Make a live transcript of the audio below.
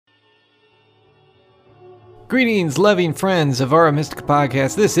Greetings, loving friends of Our Mystica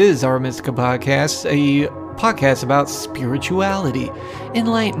Podcast. This is Our Mystica Podcast, a podcast about spirituality,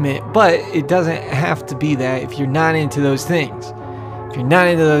 enlightenment, but it doesn't have to be that if you're not into those things. If you're not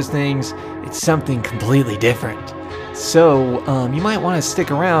into those things, it's something completely different. So, you might want to stick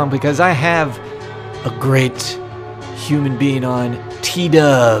around because I have a great human being on,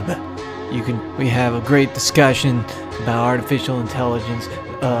 Tee-Duhb. We have a great discussion about artificial intelligence,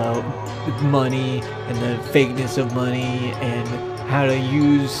 money and the fakeness of money and how to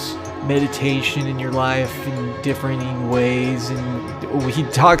use meditation in your life in differing ways. And he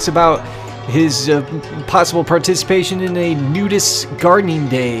talks about his possible participation in a nudist gardening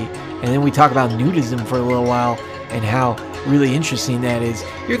day. And then we talk about nudism for a little while and how really interesting that is.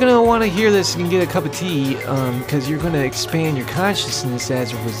 You're going to want to hear this and get a cup of tea because you're going to expand your consciousness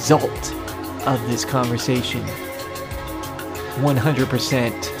as a result of this conversation.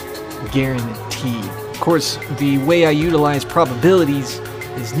 100% guaranteed. Of course, the way I utilize probabilities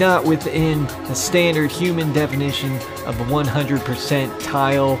is not within the standard human definition of a 100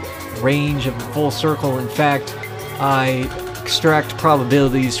 percentile range of a full circle. In fact, I extract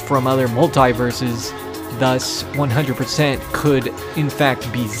probabilities from other multiverses, thus 100% could in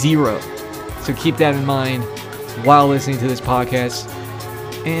fact be zero. So keep that in mind while listening to this podcast.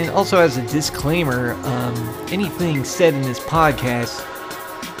 And also, as a disclaimer, anything said in this podcast,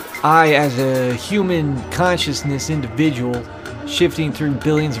 I, as a human consciousness individual, shifting through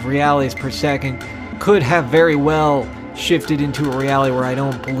billions of realities per second, could have very well shifted into a reality where I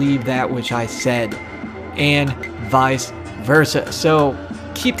don't believe that which I said, and vice versa. So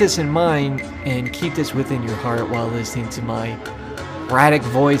keep this in mind and keep this within your heart while listening to my erratic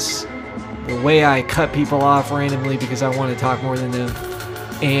voice, the way I cut people off randomly because I want to talk more than them,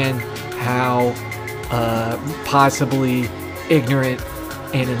 and how possibly ignorant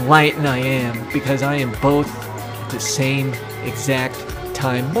and enlightened I am, because I am both at the same exact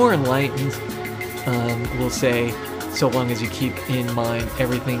time. More enlightened, we'll say, so long as you keep in mind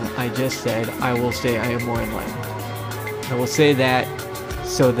everything I just said. I will say I am more enlightened. I will say that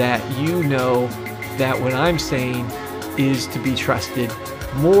so that you know that what I'm saying is to be trusted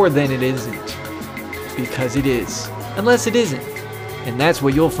more than it isn't, because it is, unless it isn't. And that's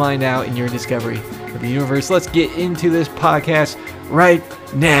what you'll find out in your discovery of the universe. Let's get into this podcast right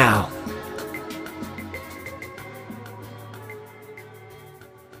now.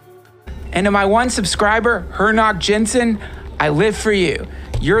 And to my one subscriber, Hernog Jensen, I live for you.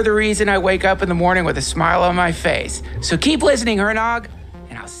 You're the reason I wake up in the morning with a smile on my face. So keep listening, Hernog,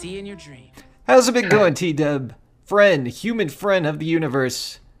 and I'll see you in your dreams. How's it been going, Tee-Duhb? Friend, human friend of the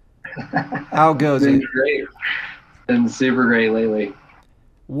universe. How goes it? Great. Been super great lately.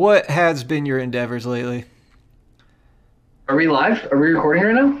 What has been your endeavors lately? Are we live? Are we recording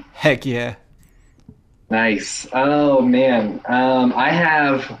right now? Heck yeah. Nice. Oh man. I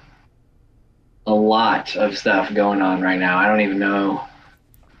have a lot of stuff going on right now. I don't even know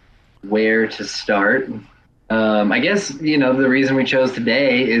where to start. I guess, the reason we chose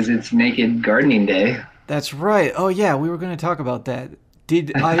today is it's Naked Gardening Day. That's right. Oh yeah, we were going to talk about that.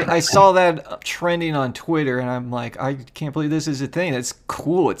 I saw that trending on Twitter, and I'm like, I can't believe this is a thing. It's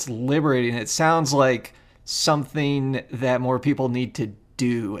cool. It's liberating. It sounds like something that more people need to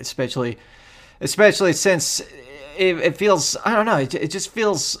do, especially since it feels, I don't know, it just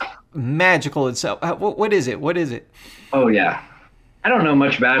feels magical itself. What is it? What is it? Oh yeah, I don't know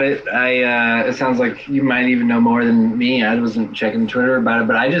much about it. It sounds like you might even know more than me. I wasn't checking Twitter about it,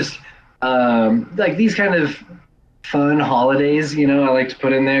 but I just like these kind of fun holidays, I like to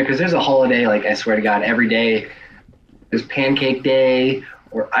put in there, because there's a holiday, like, I swear to God, every day. There's Pancake Day,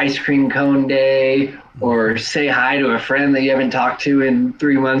 or Ice Cream Cone Day, or Say Hi to a Friend that you haven't talked to in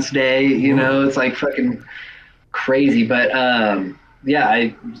 3 months Day. It's like fucking crazy. But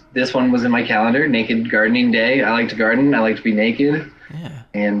this one was in my calendar, Naked Gardening Day. I like to garden. I like to be naked. Yeah.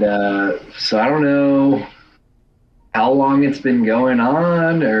 And so I don't know how long it's been going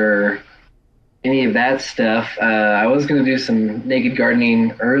on or any of that stuff. I was going to do some naked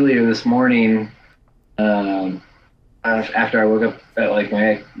gardening earlier this morning after I woke up at like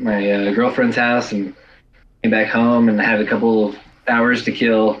my girlfriend's house and came back home, and I had a couple of hours to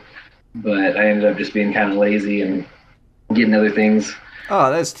kill, but I ended up just being kind of lazy and getting other things.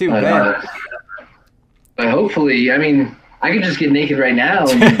 Oh, that's too bad. But hopefully, I could just get naked right now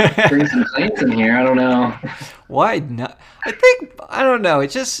and bring some plants in here. I don't know. Why not? I don't know.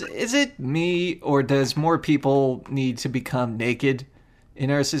 Is it me, or does more people need to become naked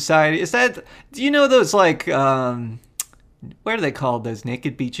in our society? Do you know those, like, what are they called? Those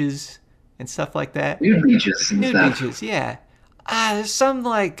naked beaches and stuff like that? Nude beaches and Nude stuff. beaches, yeah. There's some,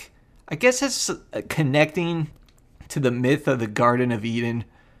 like, I guess it's connecting to the myth of the Garden of Eden,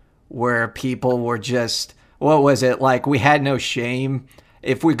 where people were just, what was it, like we had no shame.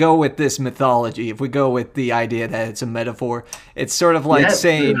 If we go with this mythology, if we go with the idea that it's a metaphor, it's sort of like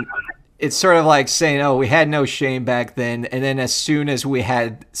saying, oh, we had no shame back then, and then as soon as we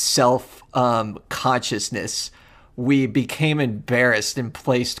had self consciousness, we became embarrassed and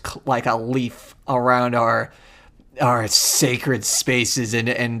placed like a leaf around our sacred spaces,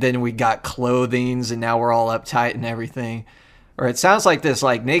 and then we got clothings, and now we're all uptight and everything. Or it sounds like this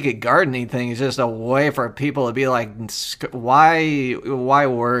like naked gardening thing is just a way for people to be like, why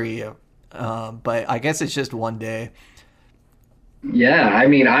worry? But I guess it's just one day. Yeah, I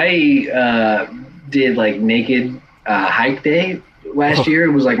mean, I did like naked hike day last year.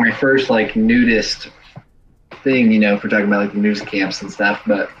 It was like my first like nudist thing, if we're talking about like the nudist camps and stuff.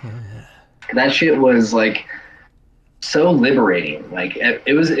 But that shit was like so liberating. Like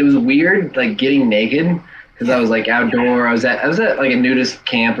it was weird, like getting naked. Because I was like outdoor, I was at like a nudist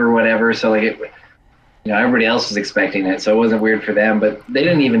camp or whatever, so like everybody else was expecting it, so it wasn't weird for them. But they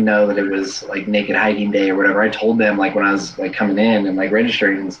didn't even know that it was like naked hiking day or whatever. I told them like when I was like coming in and like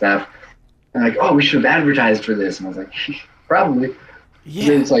registering and stuff, and like, oh, we should have advertised for this, and I was like, probably.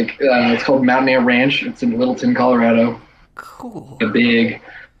 Yeah. It's like it's called Mountain Air Ranch. It's in Littleton, Colorado. Cool. A big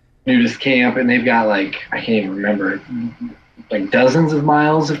nudist camp, and they've got like I can't even remember, like dozens of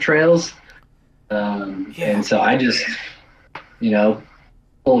miles of trails. And so I just,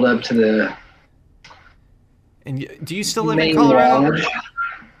 pulled up to the. And do you still live in Colorado? Lodge.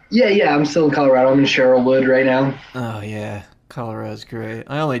 Yeah, I'm still in Colorado. I'm in Sherrillwood right now. Oh yeah, Colorado's great.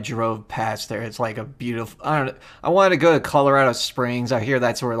 I only drove past there. It's like a beautiful. I wanted to go to Colorado Springs. I hear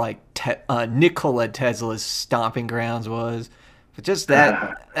that's where like Nikola Tesla's stomping grounds was. But just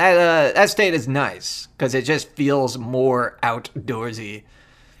that state is nice because it just feels more outdoorsy.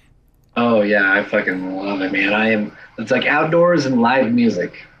 Oh yeah, I fucking love it, man. It's like outdoors and live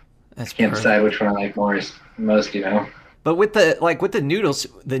music. I can't decide which one I like most. But with the nudist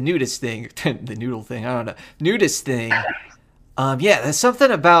thing, the noodle thing, I don't know, nudist thing. There's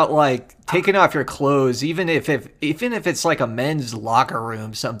something about like taking off your clothes, even if it's like a men's locker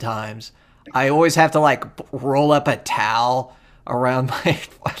room. Sometimes I always have to like roll up a towel around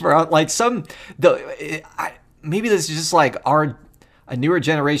maybe this is just like a newer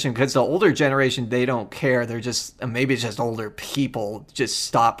generation, because the older generation, they don't care. They're just, maybe it's just older people just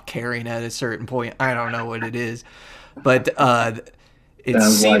stop caring at a certain point. I don't know what it is, but it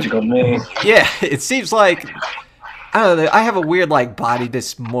seems logical to me. Yeah, it seems like, I don't know, I have a weird like body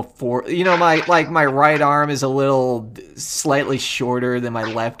dysmorphia. My right arm is a little slightly shorter than my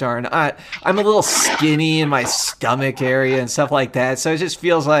left arm. I'm a little skinny in my stomach area and stuff like that. So it just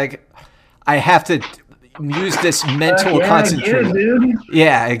feels like I have to use this mental concentration. Dude.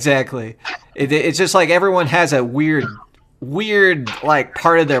 Yeah, exactly. It's just like everyone has a weird like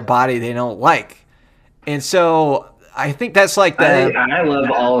part of their body they don't like, and so I think that's like the. I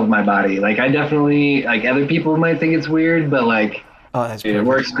love all of my body. Like I definitely like other people might think it's weird, but like it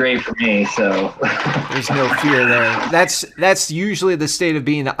works great for me. So there's no fear there. That's usually the state of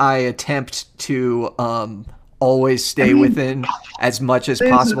being I attempt to always stay within as much as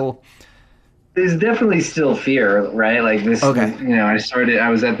possible. There's definitely still fear, right? Like this, okay. I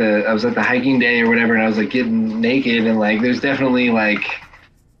was at the hiking day or whatever, and I was like getting naked, and like there's definitely like,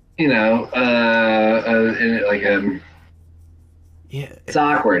 it's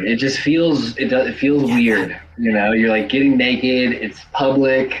awkward. It just feels weird. You're like getting naked. It's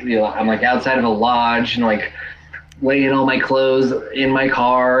public. I'm like outside of a lodge, and like laying all my clothes in my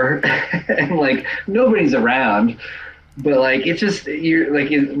car, and like nobody's around. But like it's just you're like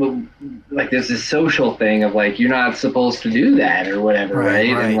there's this social thing of like you're not supposed to do that or whatever,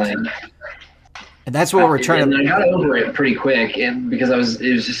 right? And that's what we're trying to. I got over it pretty quick, and because it was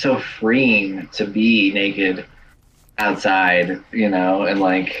just so freeing to be naked outside, and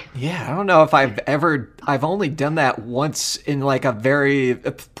like. Yeah, I don't know if I've only done that once in like a very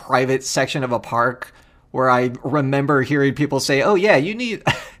private section of a park where I remember hearing people say, "Oh yeah, you need."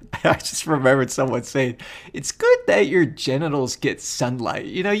 I just remembered someone saying, it's good that your genitals get sunlight.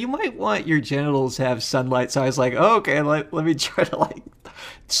 You might want your genitals to have sunlight. So I was like, oh, okay, let me try to like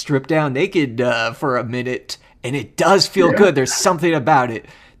strip down naked for a minute. And it does feel good. There's something about it.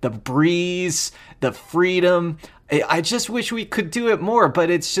 The breeze, the freedom. I just wish we could do it more, but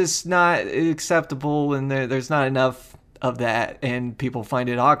it's just not acceptable. And there's not enough of that. And people find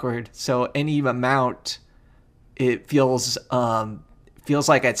it awkward. So any amount, it feels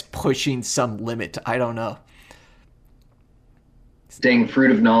like it's pushing some limit. I don't know. Staying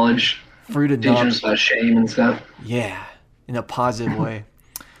fruit of knowledge. Fruit of knowledge. Teaching us about shame and stuff. Yeah, in a positive way.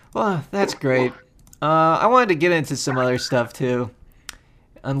 Well, that's great. I wanted to get into some other stuff too,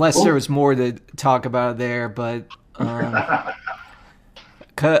 unless there was more to talk about there. But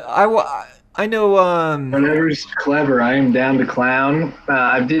 'cause I know. Whatever's clever, I am down to clown.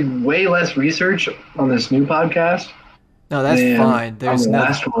 I did way less research on this new podcast. No, that's than fine. on There's the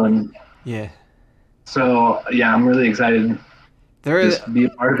last one. Yeah. So yeah, I'm really excited just to be a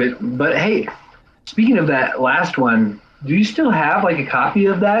part of it. But hey, speaking of that last one, do you still have like a copy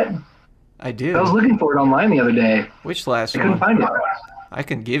of that? I do. I was looking for it online the other day. Which last I couldn't one? find it. I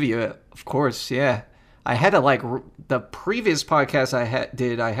can give you it, of course. Yeah, I had to the previous podcast I had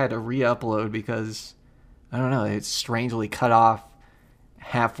to re-upload because I don't know, it's strangely cut off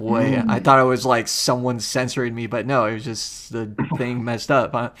halfway. I thought it was like someone censoring me, but no, it was just the thing messed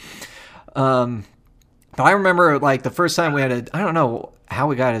up. But I remember like the first time we had I don't know how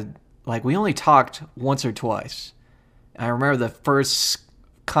we got like we only talked once or twice. I remember the first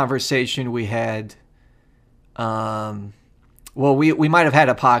conversation we had. Well, we might have had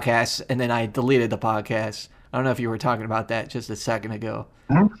a podcast, and then I deleted the podcast. I don't know if you were talking about that just a second ago.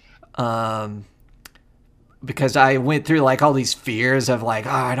 Because I went through like all these fears of like, oh,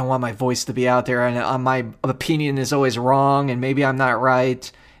 I don't want my voice to be out there, and my opinion is always wrong, and maybe I'm not right.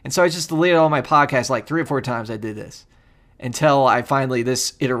 And so I just deleted all my podcasts like 3 or 4 times. I did this until I finally,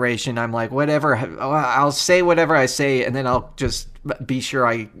 this iteration, I'm like, whatever, I'll say whatever I say, and then I'll just be sure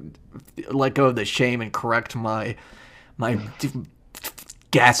I let go of the shame and correct my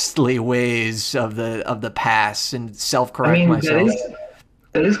ghastly ways of the past and self-correct myself.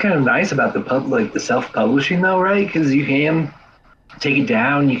 That is kind of nice about the self-publishing though, right? Because you can take it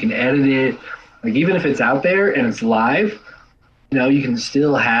down, you can edit it, like even if it's out there and it's live, you can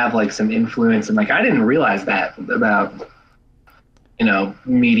still have like some influence. And like I didn't realize that about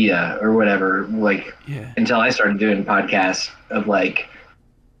media or whatever, like until I started doing podcasts of like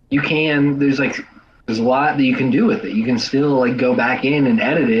there's a lot that you can do with it. You can still like go back in and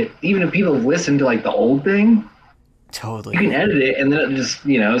edit it, even if people have listened to like the old thing. Totally. You can edit it, and then it just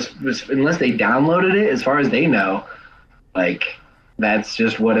unless they downloaded it, as far as they know, like that's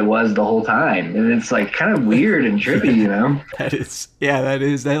just what it was the whole time, and it's like kind of weird and trippy, That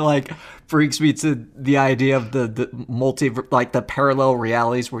is that like freaks me to the idea of the multi, like the parallel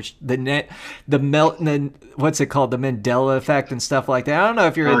realities, which what's it called, the Mandela effect and stuff like that. I don't know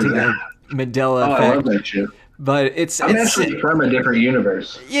if you're into the Mandela effect. I love that shit. But I'm actually from a different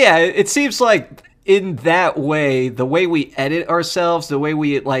universe. Yeah, it seems like in that way, the way we edit ourselves, the way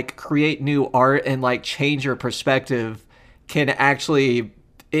we like create new art and like change your perspective can actually,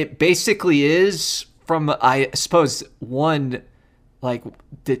 it basically is from, I suppose, one, like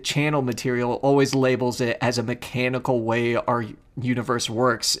the channel material always labels it as a mechanical way our universe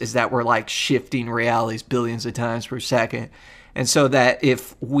works, is that we're like shifting realities billions of times per second. And so that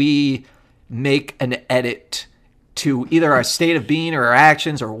if we make an edit to either our state of being or our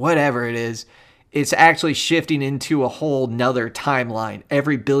actions or whatever it is, it's actually shifting into a whole nother timeline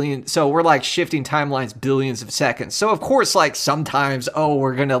every billion. So we're like shifting timelines billions of seconds. So of course, like sometimes,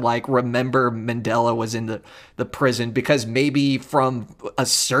 we're going to like remember Mandela was in the prison because maybe from a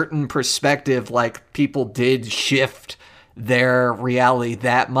certain perspective, like people did shift their reality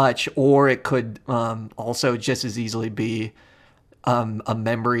that much, or it could also just as easily be a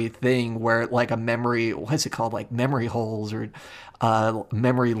memory thing where like a memory, what's it called? Like memory holes or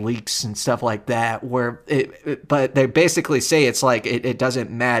memory leaks and stuff like that, where but they basically say it's like it doesn't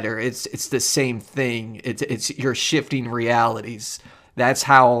matter. It's the same thing. It's you're shifting realities. That's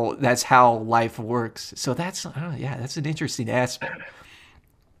how life works. So that's that's an interesting aspect.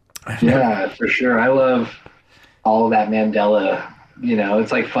 Yeah, for sure. I love all of that Mandela.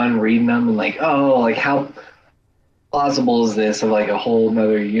 It's like fun reading them and like, like how plausible is this of like a whole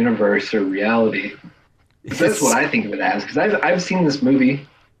nother universe or reality? So that's what I think of it as, because I've seen this movie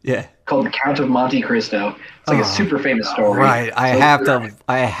called The Count of Monte Cristo. It's like a super famous story. Right. I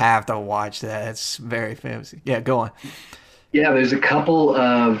have to watch that. It's very famous. Yeah, go on. Yeah, there's a couple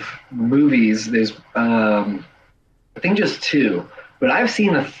of movies. There's I think just 2, but I've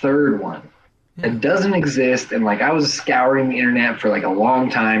seen a third one that doesn't exist, and like I was scouring the internet for like a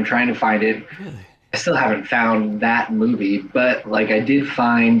long time trying to find it. Really? I still haven't found that movie, but like I did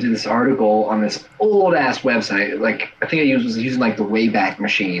find this article on this old ass website. Like I think was using like the Wayback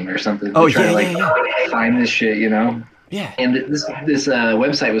Machine or something to try to find this shit, Yeah. And this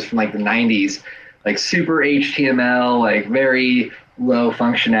website was from like the 90s, like super HTML, like very low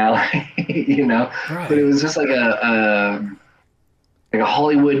functionality, Right. But it was just like a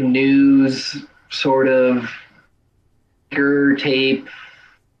Hollywood news sort of ticker tape.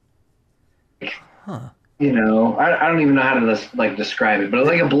 I don't even know how to like describe it, but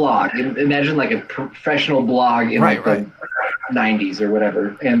like a blog. Imagine like a professional blog in like the 90s or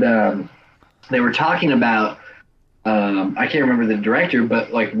whatever. And they were talking about, I can't remember the director,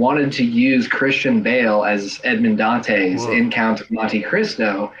 but like wanted to use Christian Bale as Edmond Dantes in Count of Monte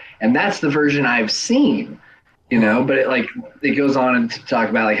Cristo. And that's the version I've seen, but it goes on to talk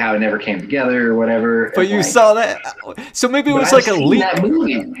about like how it never came together or whatever. But you saw that. So maybe it was like a leak. That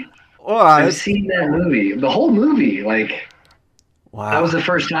movie. I've seen that movie, the whole movie. Like, wow, that was the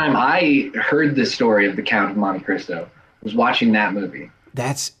first time I heard the story of the Count of Monte Cristo. Was watching that movie.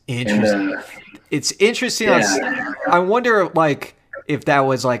 That's interesting. And, it's interesting. Yeah. I wonder, like, if that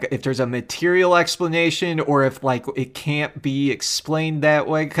was like if there's a material explanation or if like it can't be explained that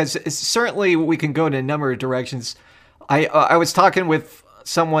way. Because certainly we can go in a number of directions. I was talking with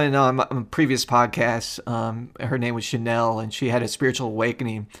someone on a previous podcast. Her name was Chanel, and she had a spiritual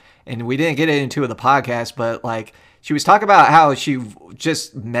awakening. And we didn't get into the podcast, but like she was talking about how she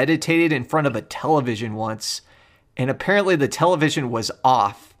just meditated in front of a television once, and apparently the television was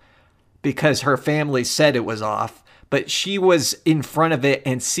off because her family said it was off, but she was in front of it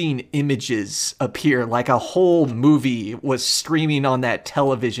and seeing images appear, like a whole movie was streaming on that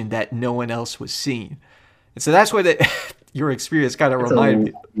television that no one else was seeing. And so that's what your experience kind of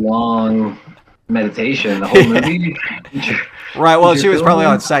reminded me. Long meditation, the whole movie. Right, well, she was probably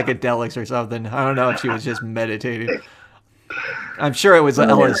on psychedelics or something. I don't know if she was just meditating. I'm sure it was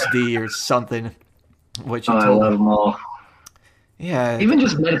LSD or something. What you told I love them all. Yeah. Even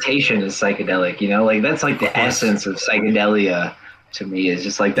just meditation is psychedelic, like that's like the essence of psychedelia to me, is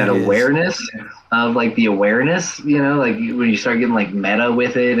just like that awareness of like the awareness, like when you start getting like meta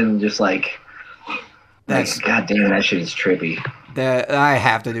with it and just like God damn, that shit is trippy. That I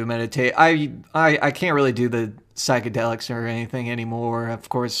have to do meditate. I can't really do the psychedelics or anything anymore. Of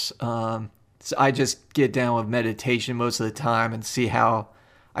course, so I just get down with meditation most of the time and see how.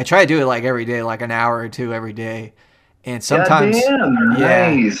 I try to do it like every day, like an hour or two every day, and sometimes,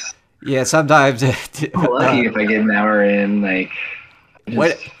 nice. Yeah, sometimes. I'm lucky if I get an hour in, like.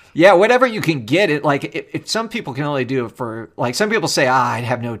 Whatever you can get it. Like if some people can only do it for, like some people say, I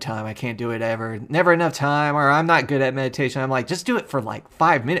have no time, I can't do it ever, never enough time, or I'm not good at meditation. I'm like, just do it for like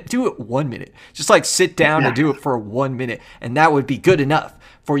 5 minutes, do it 1 minute, just like sit down and do it for 1 minute, and that would be good enough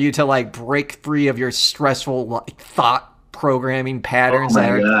for you to like break free of your stressful like thought programming patterns that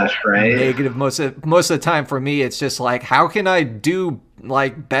are negative. Most of the time for me, it's just like, how can I do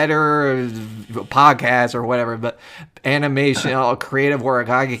like better podcasts or whatever, but animation, creative work.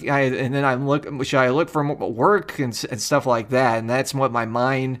 And then I'm should I look for work and stuff like that? And that's what my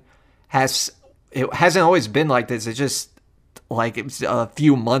mind has. It hasn't always been like this. It's just like it was a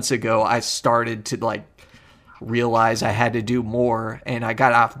few months ago I started to like realize I had to do more, and I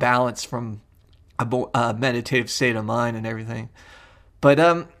got off balance from a meditative state of mind and everything. But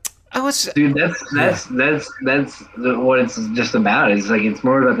dude, that's what it's just about. It's like it's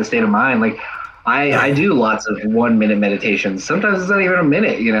more about the state of mind. Like I do lots of 1 minute meditations. Sometimes it's not even a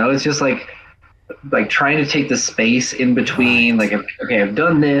minute. It's just like trying to take the space in between. Like, okay, I've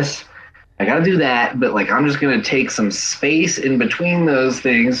done this, I gotta do that, but like I'm just gonna take some space in between those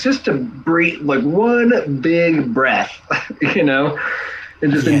things just to breathe, like one big breath,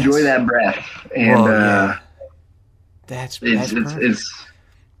 and just enjoy that breath. And it's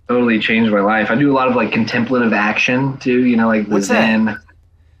totally changed my life. I do a lot of like contemplative action too, like the Zen.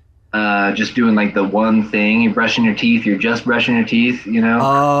 Just doing like the one thing. You're brushing your teeth, you're just brushing your teeth,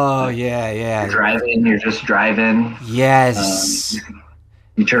 Oh, yeah. You're driving, you're just driving. Yes.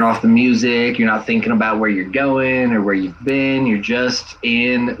 You turn off the music, you're not thinking about where you're going or where you've been, you're just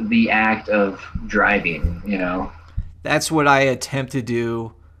in the act of driving, That's what I attempt to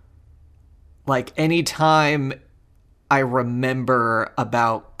do. Like anytime I remember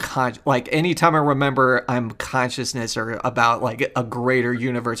about anytime I remember I'm consciousness or about like a greater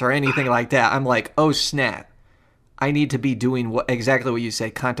universe or anything like that, I'm like, oh snap, I need to be doing exactly what you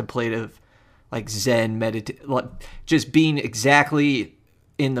said, contemplative, like Zen, like just being exactly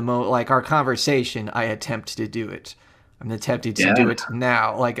in the moment. Like our conversation, I attempt to do it. I'm attempting to do it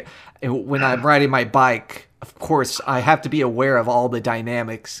now. Like when I'm riding my bike, of course, I have to be aware of all the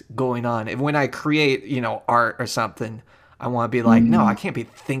dynamics going on. And when I create, art or something, I want to be like, no, I can't be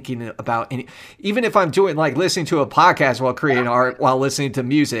thinking about any. Even if I'm doing like listening to a podcast while creating art, while listening to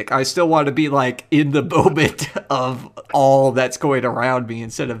music, I still want to be like in the moment of all that's going around me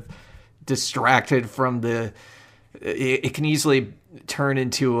instead of distracted from the. It can easily turn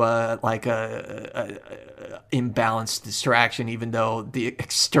into a imbalanced distraction, even though the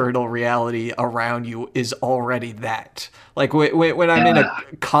external reality around you is already that. Like when I'm in a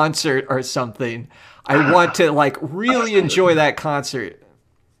concert or something, I want to like really enjoy that concert.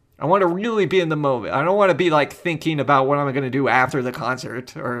 I want to really be in the moment. I don't want to be like thinking about what I'm going to do after the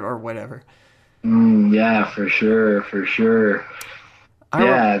concert or whatever. Yeah, for sure, for sure.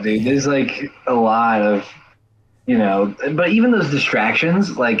 Yeah, dude, there's like a lot of, but even those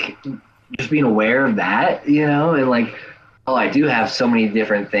distractions, like just being aware of that, and like, oh, I do have so many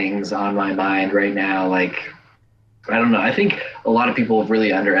different things on my mind right now. Like, I don't know. I think a lot of people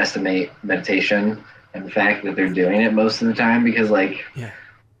really underestimate meditation and the fact that they're doing it most of the time because, like,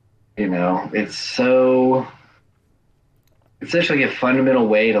 it's such like a fundamental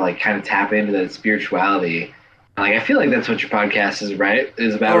way to like kind of tap into that spirituality. Like, I feel like that's what your podcast is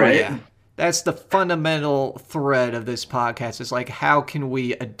about, right? Yeah. That's the fundamental thread of this podcast is like, how can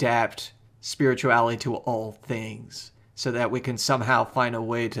we adapt spirituality to all things so that we can somehow find a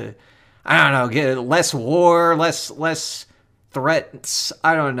way to, I don't know, get less war, less threats.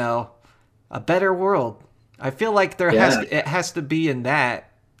 I don't know, a better world. I feel like it has to be in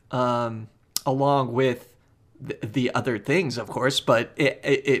that, along with the other things, of course, but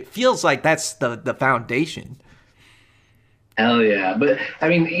it feels like that's the foundation. Hell yeah. But I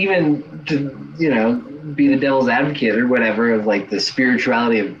mean, even to, be the devil's advocate or whatever of like the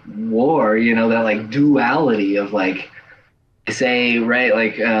spirituality of war, that like duality of like, say, right,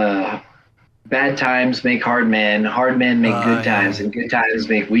 like bad times make hard men make good times, and good times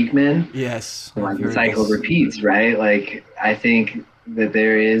make weak men. Yes. So, like, the cycle repeats, right? Like, I think that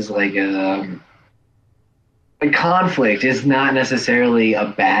there is like a conflict is not necessarily a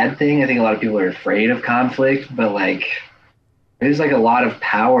bad thing. I think a lot of people are afraid of conflict, but like there's like a lot of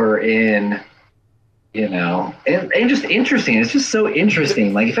power in, and just interesting. It's just so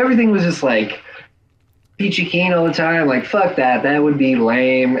interesting. Like if everything was just like peachy keen all the time, like fuck that would be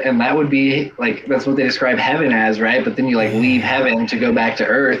lame, and that would be like, that's what they describe heaven as, right? But then you like leave heaven to go back to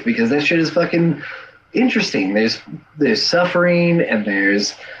earth because that shit is fucking interesting. There's suffering and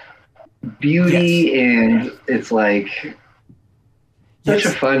there's beauty, and it's like such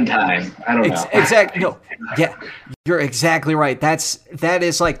a fun time. I don't know. Exactly. No. Yeah, you're exactly right. That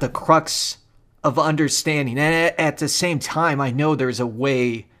is like the crux of understanding. And at the same time, I know there's a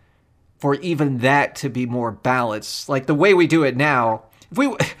way for even that to be more balanced. Like the way we do it now, we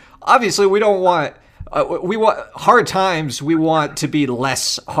don't want, we want hard times. We want to be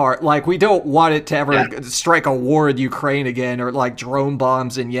less hard. Like we don't want it to ever strike a war in Ukraine again, or like drone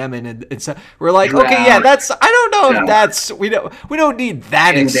bombs in Yemen. And so we're like, okay, yeah, that's, I don't know if that's, we don't need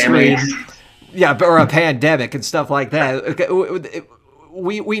that extreme. Yeah, or a pandemic and stuff like that.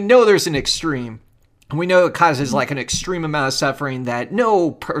 We know there's an extreme. And we know it causes like an extreme amount of suffering that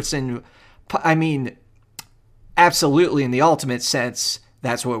no person, I mean, absolutely in the ultimate sense,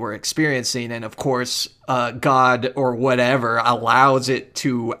 that's what we're experiencing. And of course, God or whatever allows it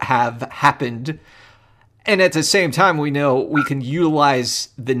to have happened. And at the same time, we know we can utilize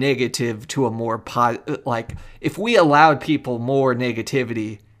the negative to a more like if we allowed people more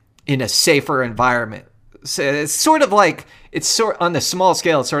negativity in a safer environment. So it's sort of like, on the small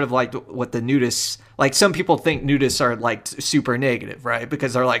scale, it's sort of like what the nudists, like some people think nudists are like super negative, right?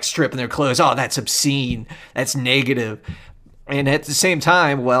 Because they're like stripping their clothes. Oh, that's obscene. That's negative. And at the same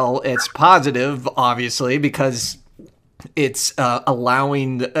time, well, it's positive, obviously, because it's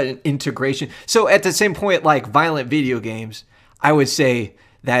allowing integration. So at the same point, like violent video games, I would say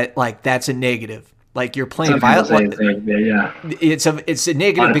that like that's a negative. Like you're playing violent. It's a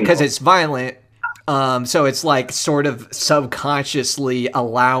negative because it's violent. So it's like sort of subconsciously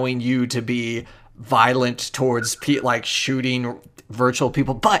allowing you to be violent towards like shooting virtual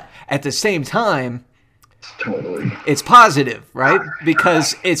people. But at the same time, it's positive, right?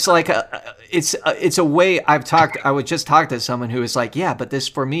 Because it's like it's a way I would just talk to someone who is like, yeah, but this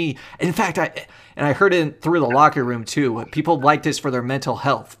for me, in fact, I heard it through the locker room too. People like this for their mental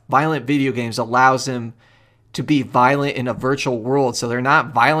health. Violent video games allows them to be violent in a virtual world. So they're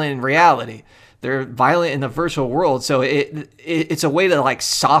not violent in reality. They're violent in the virtual world. So it's a way to like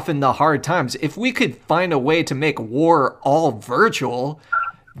soften the hard times. If we could find a way to make war all virtual,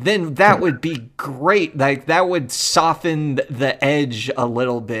 then that would be great. Like that would soften the edge a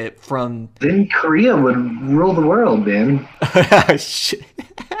little bit from. Then Korea would rule the world, man. Shit.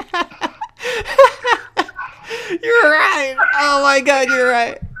 You're right. Oh my God, you're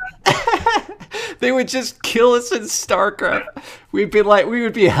right. They would just kill us in StarCraft. We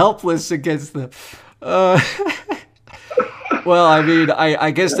would be helpless against them. Well, I mean,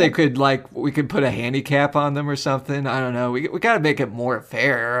 I guess they could we could put a handicap on them or something. I don't know. We got to make it more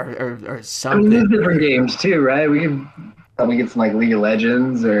fair or something. I mean, there's different games too, right? We could probably get some like League of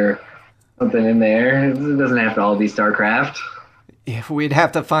Legends or something in there. It doesn't have to all be StarCraft. if we'd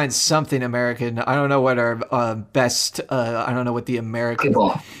have to find something American. I don't know what our best. I don't know what the American.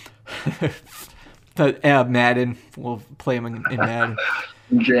 Football. But Madden. We'll play them in Madden.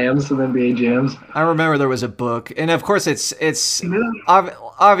 Jams, some NBA jams. I remember there was a book, and of course it's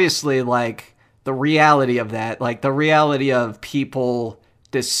obviously like the reality of that, like the reality of people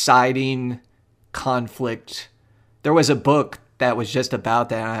deciding conflict. There was a book that was just about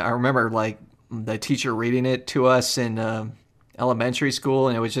that. I remember like the teacher reading it to us in elementary school,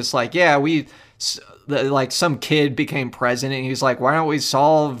 and it was just like, yeah, like some kid became president, and he's like, why don't we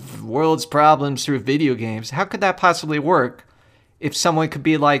solve world's problems through video games? How could that possibly work? If someone could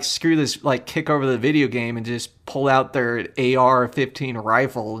be like, screw this, like kick over the video game and just pull out their AR-15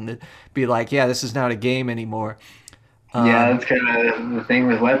 rifle and be like, yeah, this is not a game anymore. Yeah, that's kind of the thing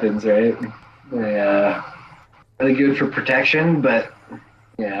with weapons, right? Yeah, really good for protection, but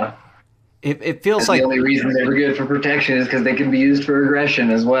yeah. It feels like the only reason they were good for protection is because they can be used for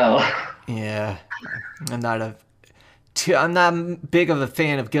aggression as well. Yeah, I'm not big of a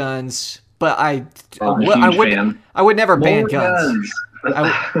fan of guns, but I would never ban guns.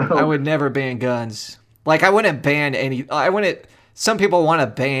 I would never ban guns. Like I wouldn't ban any. I wouldn't. Some people want to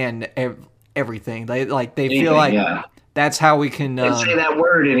ban everything. They feel like that's how we can. Can't say that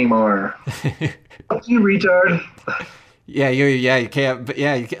word anymore. You retard. You can't. But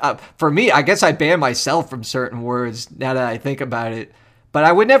yeah, for me, I guess I ban myself from certain words now that I think about it. But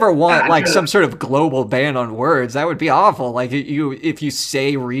I would never want like some sort of global ban on words. That would be awful. Like if you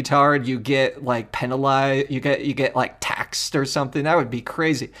say retard, you get like penalized. You get like taxed or something. That would be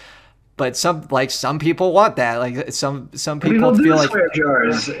crazy. But some people want that. Like some people feel like swear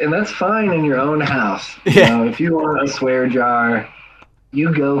jars, and that's fine in your own house. Yeah. You know, if you want a swear jar,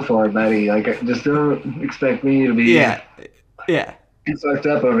 you go for it, buddy. Like just don't expect me to be sucked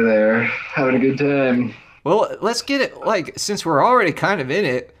up over there having a good time. Well, let's get it, like, since we're already kind of in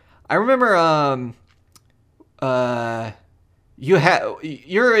it. I remember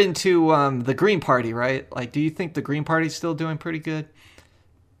you're into the Green Party, right? Like, do you think the Green Party's still doing pretty good?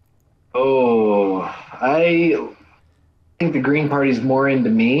 Oh, I think the Green Party's more into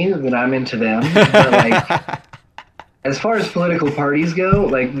me than I'm into them. But, like, as far as political parties go,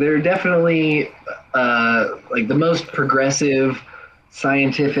 like, they're definitely like the most progressive,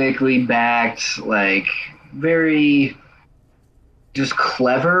 scientifically backed, like very just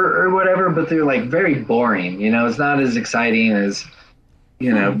clever or whatever, but they're like very boring. You know, it's not as exciting as,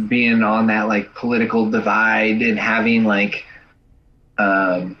 you know, being on that like political divide and having like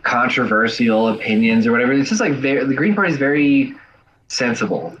controversial opinions or whatever. It's just like the Green Party is very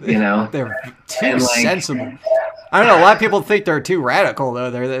sensible, you know. They're too sensible. I don't know. A lot of people think they're too radical,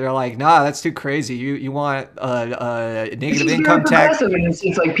 though. They're like, nah, that's too crazy. You want a negative income tax?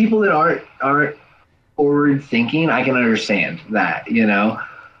 It's like people that aren't forward thinking. I can understand that, you know,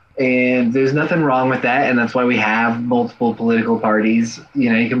 and there's nothing wrong with that. And that's why we have multiple political parties.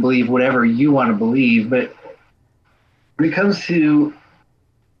 You know, you can believe whatever you want to believe, but when it comes to,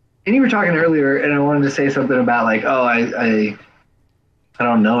 and you were talking earlier, and I wanted to say something about like, oh, I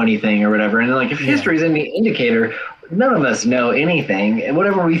don't know anything or whatever. And like, if history is any indicator, none of us know anything, and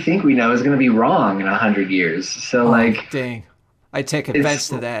whatever we think we know is going to be wrong in 100 years. So like, dang, I take offense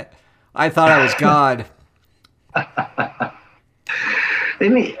to that. I thought I was God. I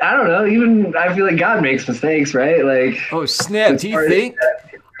don't know. Even I feel like God makes mistakes, right? Like, oh snap! Do you think?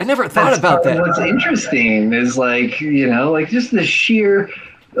 I never thought about that. What's interesting is like, you know, like just the sheer,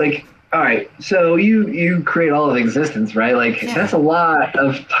 like, all right, so you create all of existence, right? Like that's a lot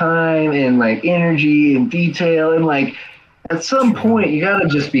of time and like energy and detail, and like at some point you gotta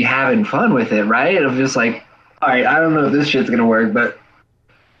just be having fun with it, right? Of just like, all right, I don't know if this shit's gonna work, but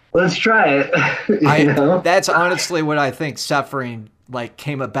let's try it. You know? That's honestly what I think suffering like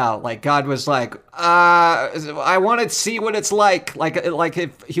came about. Like God was like, I want to see what it's like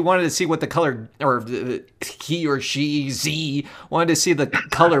if he wanted to see what the color, or he or she Z wanted to see the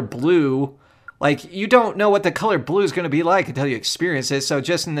color blue. Like you don't know what the color blue is going to be like until you experience it. So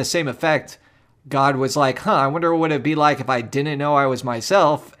just in the same effect, God was like, I wonder what it'd be like if I didn't know I was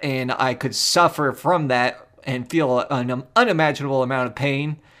myself and I could suffer from that and feel an unimaginable amount of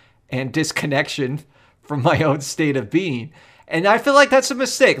pain and disconnection from my own state of being. And I feel like that's a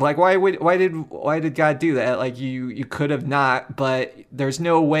mistake. Like, why did God do that? Like, you could have not, but there's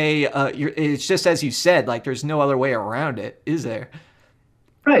no way. It's just as you said. Like, there's no other way around it, is there?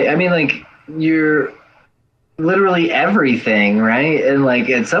 Right. I mean, like, you're literally everything, right? And like,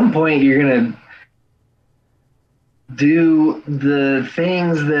 at some point, you're gonna do the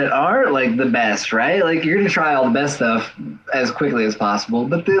things that aren't like the best, right? Like, you're gonna try all the best stuff as quickly as possible,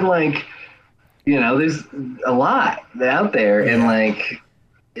 but then like, there's a lot out there, and like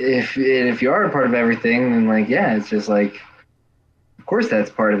if you are a part of everything, then like yeah, it's just like of course that's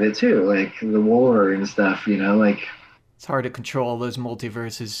part of it too, like the war and stuff, like It's hard to control those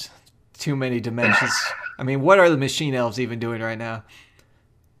multiverses. Too many dimensions. I mean, what are the machine elves even doing right now?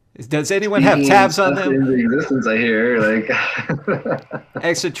 Does anyone have tabs on them? Into existence, I hear like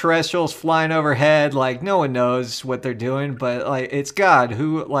Extraterrestrials flying overhead, like no one knows what they're doing, but like it's God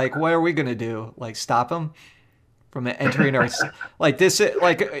who, like, what are we gonna do? Like stop them from entering our like this?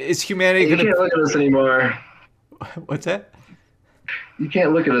 Like is humanity you gonna? can't look at us anymore. What's that? You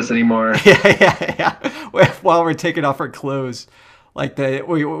can't look at us anymore. Yeah. While we're taking off our clothes, like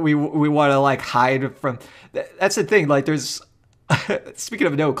we want to like hide from. That's the thing. Like there's. Speaking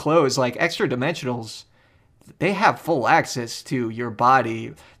of no clothes, like extra dimensionals, they have full access to your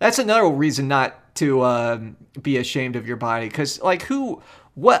body. That's another reason not to be ashamed of your body, because like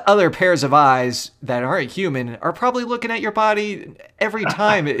what other pairs of eyes that aren't human are probably looking at your body every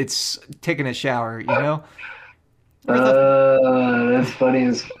time it's taking a shower, That's funny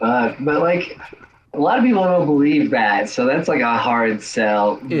as fuck. But like a lot of people don't believe that, so that's like a hard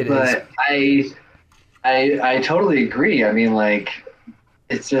sell. But I totally agree. I mean, like,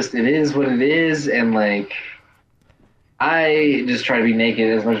 it is what it is, and like, I just try to be naked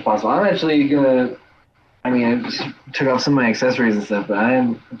as much as possible. I'm actually gonna. I mean, I just took off some of my accessories and stuff, but I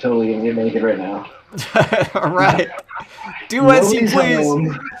am totally gonna get naked right now. All right, do as you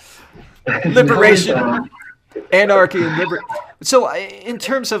please. Liberation, anarchy, and liberty. So, in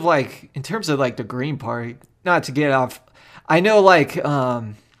terms of like the Green Party, not to get off, I know like.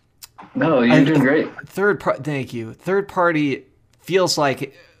 No, you're doing great. Thank you. Third party feels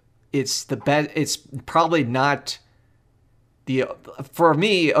like it's the best. It's probably not for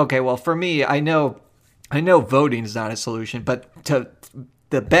me. Okay, well, for me, I know voting is not a solution, but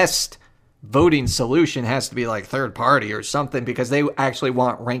the best voting solution has to be like third party or something, because they actually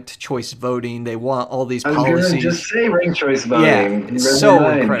want ranked choice voting. They want all these policies. I was gonna just say ranked choice voting. Yeah, it's so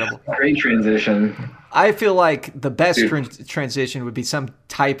incredible. Great transition. I feel like the best transition would be some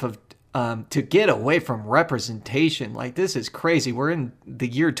type of to get away from representation. Like, this is crazy. We're in the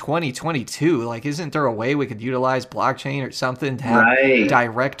year 2022. Like, isn't there a way we could utilize blockchain or something to have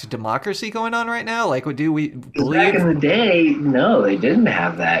direct democracy going on right now? Like, do we believe? Back in the day, no, they didn't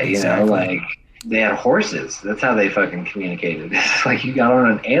have that. Exactly. Like they had horses. That's how they fucking communicated. It's like you got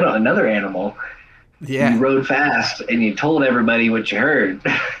on another animal. Yeah. You rode fast and you told everybody what you heard.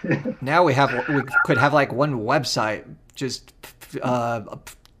 Now we could have like one website just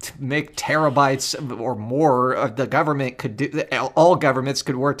make terabytes or more of the government could do. All governments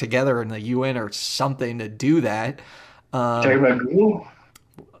could work together in the UN or something to do that. Talking about Google?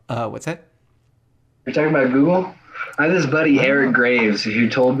 What's that? You're talking about Google? I have this buddy Eric Graves who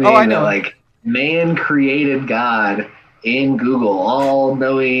told me that like man created God in Google, all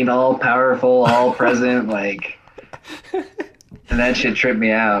knowing, all powerful, all present, like, and that shit tripped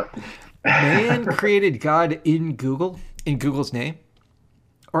me out. Man created God in Google's name?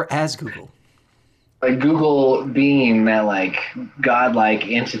 Or as Google? Like Google being that like godlike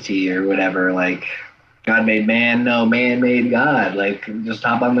entity or whatever, like God made man, no, man made God. Like just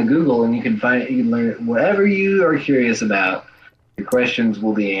hop on the Google and you can learn whatever you are curious about. Your questions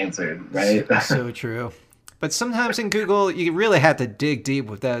will be answered, right? So true. But sometimes in Google, you really have to dig deep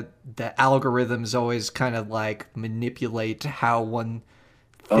with that. The algorithms always kind of like manipulate how one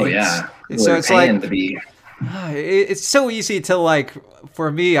thinks. Oh yeah. And so it's like it's so easy to like.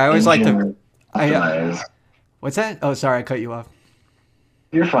 For me, I always like to. What's that? Oh, sorry, I cut you off.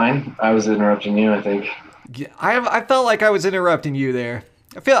 You're fine. I was interrupting you, I think. Yeah, I felt like I was interrupting you there.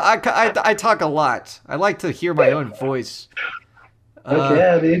 I talk a lot. I like to hear my own voice.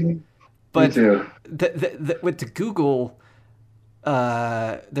 Yeah, dude. But me too. With the Google,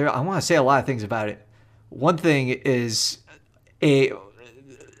 I want to say a lot of things about it. One thing is they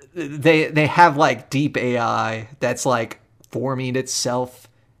have like deep AI that's like forming itself,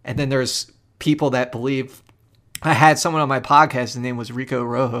 and then there's people that believe. I had someone on my podcast, his name was Rico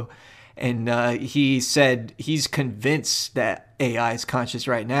Rojo, and he said he's convinced that AI is conscious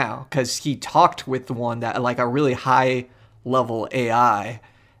right now because he talked with the one that like a really high level AI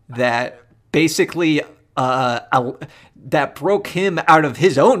that basically that broke him out of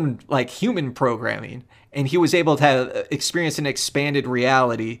his own like human programming, and he was able to experience an expanded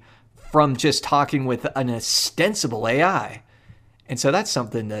reality from just talking with an ostensible AI. And so that's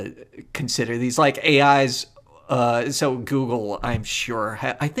something to consider. These like AIs, so Google, I'm sure,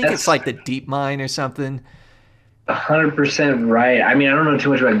 I think it's like the DeepMind or something. 100% right. I mean, I don't know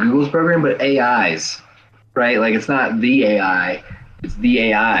too much about Google's program, but AIs, right? Like it's not the AI. it's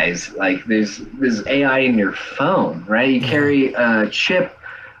the AIs. Like there's AI in your phone, right? You carry a chip.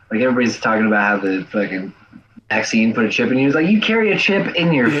 Like everybody's talking about how the fucking vaccine put a chip in you. It's like you carry a chip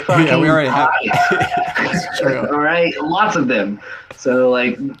in your fucking we already body. That's true. All right, lots of them. So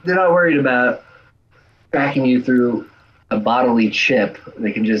like they're not worried about tracking you through a bodily chip.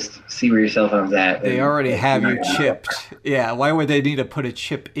 They can just see where your cell phone's at. They already have you chipped. Yeah, why would they need to put a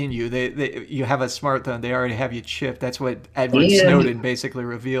chip in you? You have a smartphone. They already have you chipped. That's what Edward Snowden basically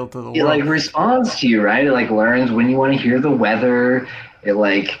revealed to the world. It like responds to you, right? It like learns when you want to hear the weather. It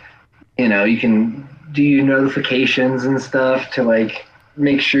like, you can do your notifications and stuff to like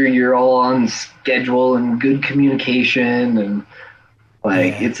make sure you're all on schedule and good communication. And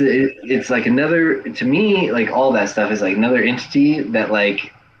like it's like another, to me, like all that stuff is like another entity that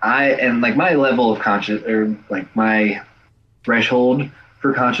like my level of conscious, or like my threshold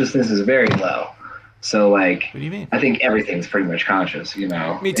for consciousness is very low. So like, what do you mean? I think everything's pretty much conscious,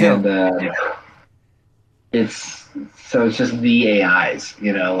 Me too. And it's just the AIs,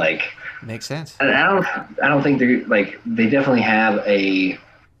 like. Makes sense. And I don't think they're like, they definitely have a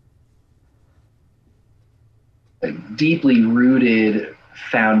deeply rooted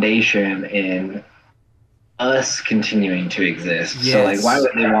foundation in us continuing to exist. Yes. So like, why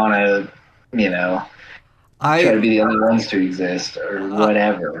would they want to, try to be the only ones to exist or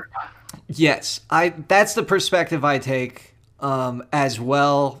whatever? Yes, that's the perspective I take as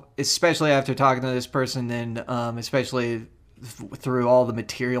well, especially after talking to this person, and especially through all the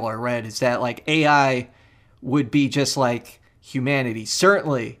material I read, is that like AI would be just like humanity.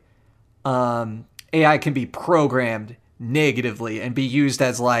 Certainly, AI can be programmed negatively and be used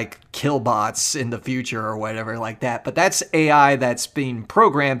as like kill bots in the future or whatever like that. But that's AI that's being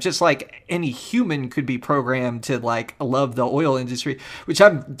programmed just like any human could be programmed to like love the oil industry, which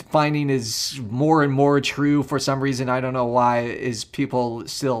I'm finding is more and more true for some reason. I don't know why, is people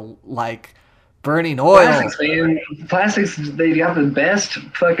still like burning oil. Plastics, man. Plastics, they got the best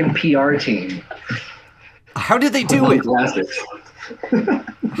fucking PR team. How did they do it? Plastics.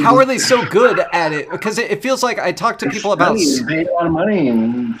 How are they so good at it? Because it feels like I talk to people about. You pay a lot of money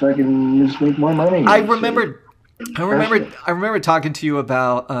and fucking just make more money. I remember talking to you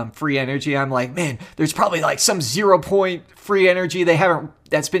about free energy. I'm like, man, there's probably like some 0 point free energy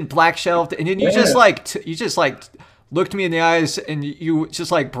that's been black shelved, and then you just looked me in the eyes and you just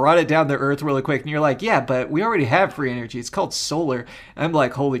like brought it down to earth really quick, and you're like, yeah, but we already have free energy. It's called solar. And I'm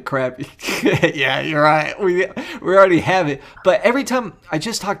like, holy crap. Yeah, you're right. We already have it. But every time I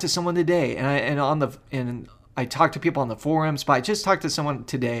just talked to someone today, and I talk to people on the forums, but I just talked to someone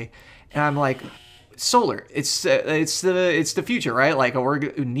today, and I'm like, solar, it's the future, right? Like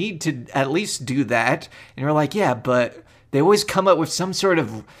we need to at least do that. And we're like, yeah, but they always come up with some sort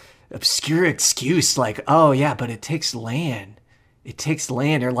of obscure excuse like, oh yeah, but it takes land,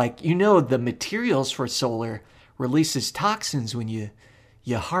 or like, the materials for solar releases toxins when you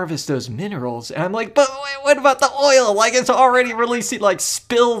harvest those minerals. And I'm like, but what about the oil? Like, it's already releasing, like,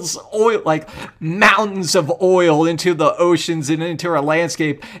 spills oil, like mountains of oil into the oceans and into our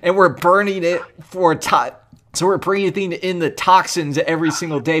landscape, and we're burning it so we're breathing in the toxins every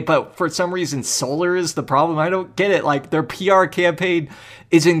single day. But for some reason, solar is the problem. I don't get it. Like, their PR campaign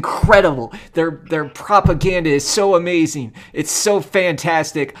is incredible. Their propaganda is so amazing. It's so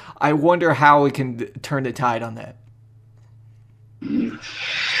fantastic. I wonder how we can turn the tide on that.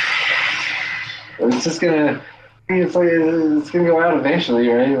 It's just gonna go out eventually,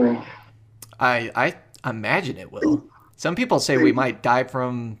 right? Like, I imagine it will. Some people say we might die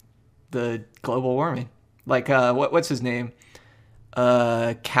from the global warming. Like, what's his name?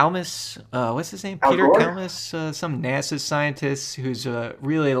 Kalmus. What's his name? Peter Kalmus. Some NASA scientist who's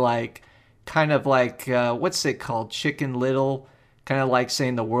really like, kind of like, what's it called? Chicken Little. Kind of like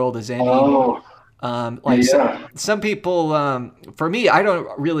saying the world is ending. Oh. Some people, for me, I don't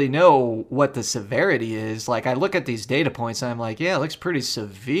really know what the severity is. Like, I look at these data points and I'm like, yeah, it looks pretty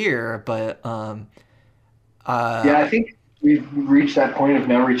severe, but yeah, I think we've reached that point of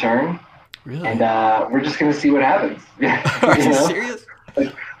no return. Really? And we're just gonna see what happens. Are you serious?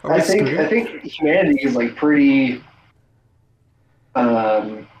 Like, I think humanity is like pretty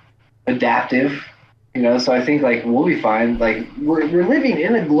adaptive. So I think like we'll be fine. Like we're living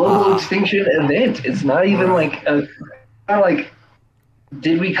in a global extinction event. It's not even like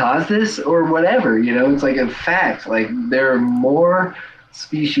did we cause this or whatever? It's like a fact. Like there are more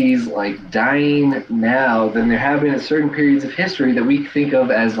species like dying now than there have been at certain periods of history that we think of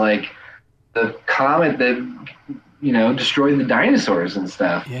as like the comet that destroyed the dinosaurs and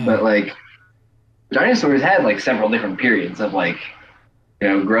stuff. Yeah. But like dinosaurs had like several different periods of like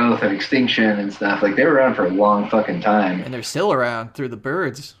growth and extinction and stuff. Like they were around for a long fucking time. And they're still around through the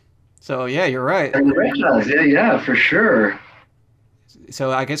birds. So yeah, you're right. And the reptiles, yeah, for sure.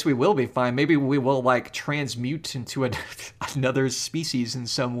 So I guess we will be fine. Maybe we will like transmute into another species in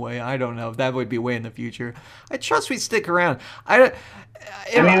some way. I don't know. That would be way in the future. I trust we stick around. I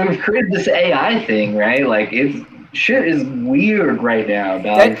mean, we've created this AI thing, right? Like it's shit is weird right now,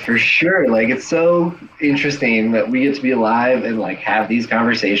 dog, for sure. Like it's so interesting that we get to be alive and like have these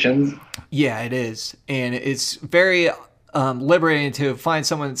conversations. Yeah, it is. And it's very liberating to find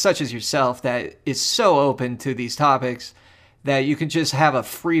someone such as yourself that is so open to these topics that you can just have a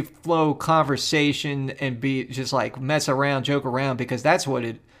free flow conversation and be just like mess around, joke around, because that's what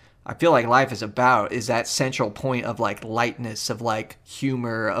I feel like life is about, is that central point of like lightness, of like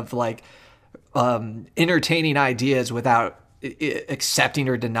humor, of like entertaining ideas without accepting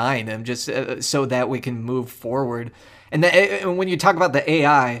or denying them, just so that we can move forward. And when you talk about the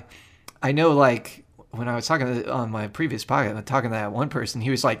AI, I know like when I was talking on my previous podcast, talking to that one person, he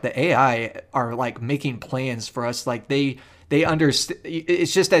was like, the AI are like making plans for us. Like they understand.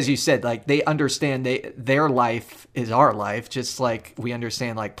 It's just as you said, like they understand their life is our life, just like we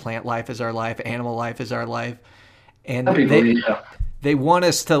understand like plant life is our life, animal life is our life, and they want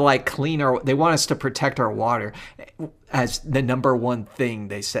us to like they want us to protect our water as the number one thing.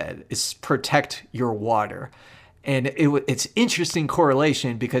 They said is protect your water. And it's interesting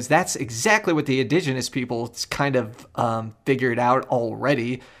correlation, because that's exactly what the indigenous people kind of figured out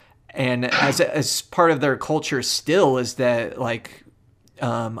already. And as part of their culture still is that like,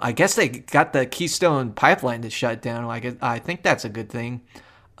 I guess they got the Keystone pipeline to shut down. Like, I think that's a good thing.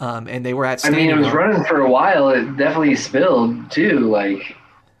 And they were at I mean, it was running for a while. It definitely spilled too. Like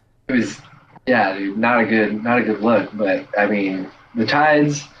it was, yeah, dude, not a good look. But I mean, the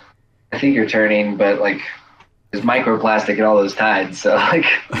tides, I think are turning, but like, there's microplastic in all those tides, so like,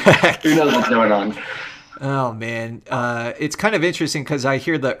 who knows what's going on? Oh man, it's kind of interesting because I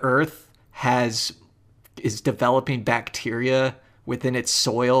hear the Earth is developing bacteria within its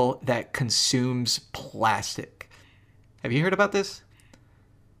soil that consumes plastic. Have you heard about this?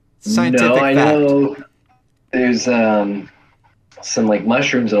 Scientific fact. Know there's some like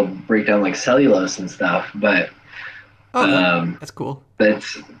mushrooms that'll break down like cellulose and stuff, but that's cool.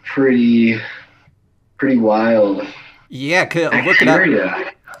 That's pretty wild. Yeah, look it up.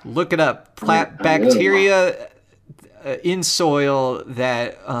 Look it up. Bacteria in soil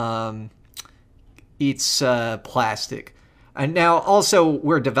that eats plastic. And now also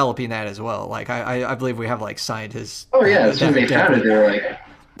we're developing that as well. Like I believe we have like scientists. Oh yeah, as soon as they found it, they were like,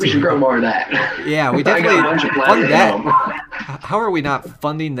 we should grow more of that. Yeah, we definitely fund that. How are we not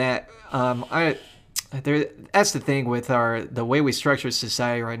funding that? That's the thing with the way we structure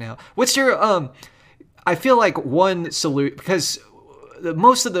society right now. What's your I feel like one solution, because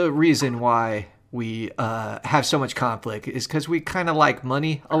most of the reason why we have so much conflict is because we kind of like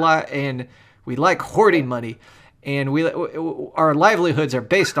money a lot, and we like hoarding money, and our livelihoods are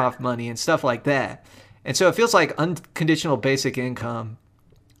based off money and stuff like that. And so it feels like unconditional basic income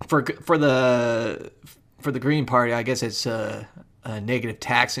for the Green Party. I guess it's a negative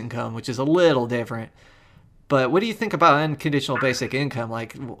tax income, which is a little different. But what do you think about unconditional basic income?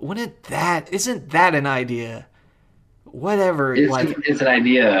 Like, isn't that an idea? Whatever. It's an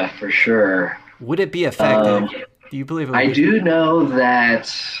idea for sure. Would it be effective? Do you believe it would I do know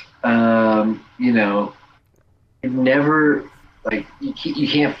that, you never, like, you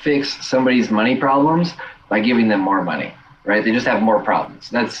can't fix somebody's money problems by giving them more money, right? They just have more problems.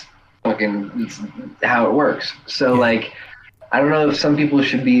 That's that's how it works. So, like, I don't know if some people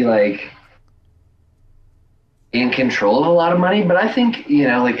should be, like, in control of a lot of money, but I think,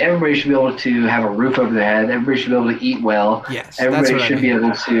 like everybody should be able to have a roof over their head. Everybody should be able to eat well. Yes, everybody should be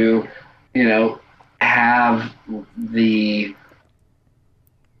able to, have the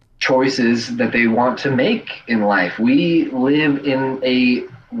choices that they want to make in life. We live in a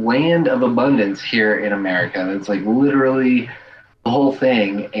land of abundance here in America. It's like literally the whole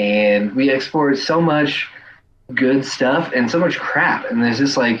thing. And we export so much good stuff and so much crap. And there's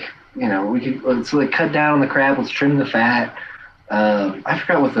just like, let's like cut down on the crap. Let's trim the fat. I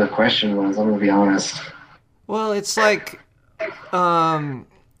forgot what the question was. I'm gonna be honest. Well, it's like,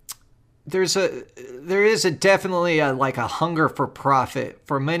 there is definitely like a hunger for profit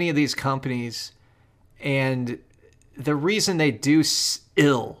for many of these companies, and the reason they do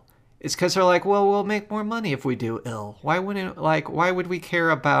ill It's because they're like, well, we'll make more money if we do ill. Why would we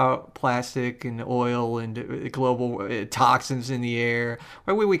care about plastic and oil and global toxins in the air?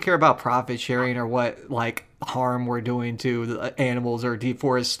 Why would we care about profit sharing or what, like, harm we're doing to the animals or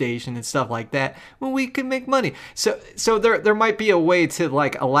deforestation and stuff like that when we can make money? So there might be a way to,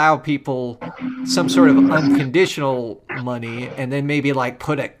 like, allow people some sort of unconditional money, and then maybe, like,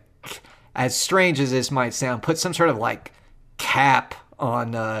 as strange as this might sound, put some sort of, like, cap on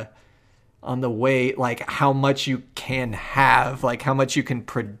the way, like, how much you can have, like, how much you can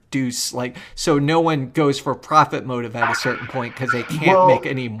produce, like, so no one goes for profit motive at a certain point because they can't make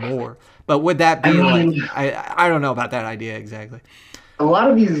any more. But would that be, I don't know about that idea exactly. A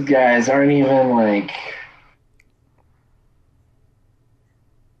lot of these guys aren't even like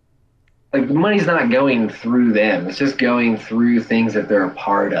the money's not going through them. It's just going through things that they're a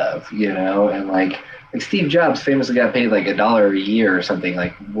part of, and like Steve Jobs famously got paid like $1 a year or something,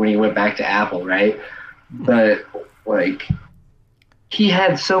 like when he went back to Apple, right? But like he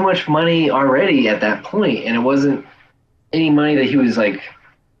had so much money already at that point, and it wasn't any money that he was like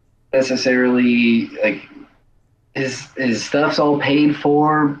necessarily like his stuff's all paid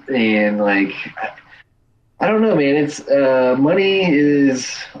for, and like I don't know, man. It's money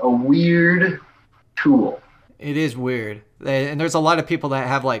is a weird tool. It is weird, and there's a lot of people that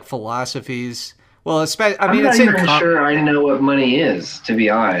have like philosophies. Well, I'm not even sure I know what money is, to be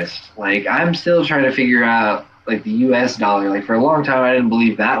honest. Like, I'm still trying to figure out, like, the U.S. dollar. Like, for a long time, I didn't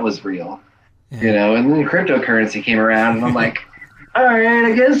believe that was real, And then cryptocurrency came around, and I'm like, all right,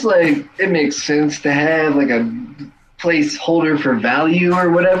 I guess, like, it makes sense to have, like, a placeholder for value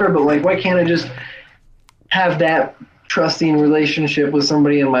or whatever. But, like, why can't I just have that trusting relationship with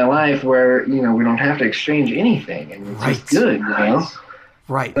somebody in my life where, we don't have to exchange anything, and it's just good,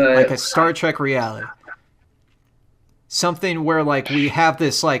 Right, like a Star Trek reality. Something where, like, we have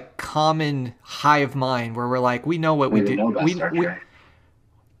this, like, common hive mind where we're like, we know what we do.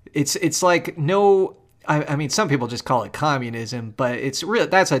 It's like I mean, some people just call it communism, but it's real.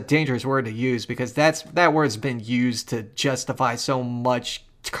 That's a dangerous word to use because that word's been used to justify so much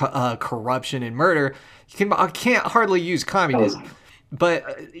corruption and murder. I can't hardly use communism,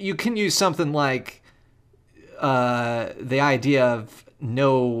 but you can use something like the idea of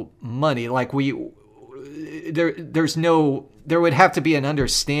no money. Like there would have to be an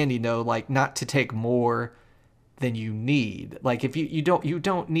understanding though, like not to take more than you need. Like if you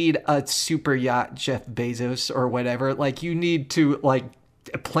don't need a super yacht, Jeff Bezos or whatever. Like you need to like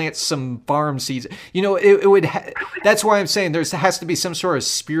plant some farm seeds. That's why I'm saying there has to be some sort of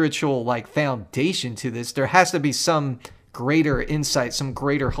spiritual like foundation to this. There has to be some greater insight, some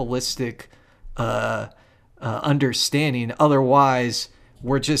greater holistic understanding. Otherwise,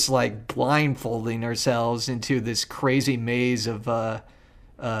 we're just like blindfolding ourselves into this crazy maze of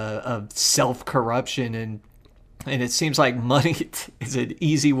self-corruption, and it seems like money is an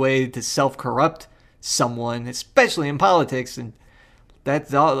easy way to self-corrupt someone, especially in politics. And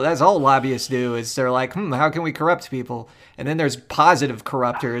that's all lobbyists do is they're like, how can we corrupt people? And then there's positive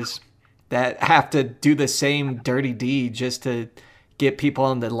corruptors that have to do the same dirty deed just to get people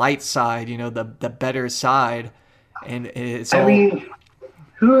on the light side, the better side. And it's all... I mean,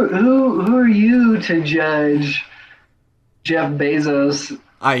 who are you to judge Jeff Bezos?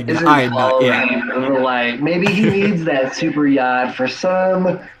 I know, yeah. Like maybe he needs that super yacht for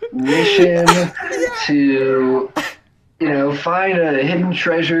some mission to, find a hidden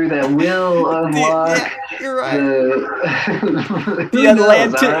treasure that will unlock. You're right. The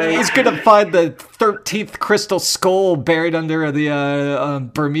Atlantic. Right? He's gonna find the 13th crystal skull buried under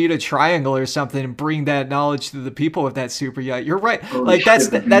the Bermuda Triangle or something, and bring that knowledge to the people with that super yacht. You're right. Holy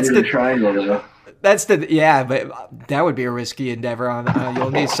shit, that's the triangle. But that would be a risky endeavor. You'll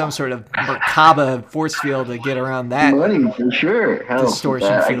need some sort of Merkaba force field to get around that. Money for sure.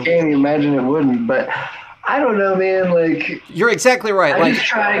 Distortion field. I can't imagine it wouldn't, but I don't know, man. Like you're exactly right. I just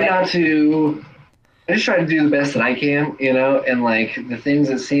try to do the best that I can, and like the things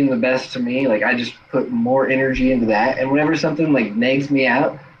that seem the best to me, like I just put more energy into that. And whenever something like nags me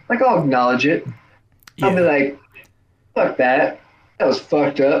out, like I'll acknowledge it. Yeah. I'll be like, "Fuck that. That was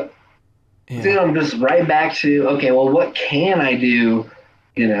fucked up." Yeah. Then I'm just right back to, okay, well, what can I do,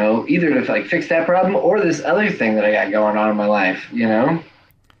 either to like fix that problem or this other thing that I got going on in my life,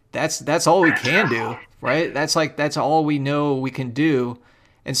 That's all we can do, right? That's all we know we can do.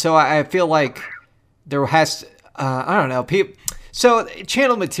 And so I feel like there has, I don't know, people. So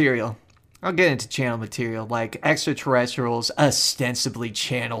channel material, I'll get into channel material, like extraterrestrials ostensibly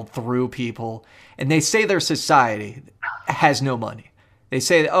channeled through people, and they say their society has no money. They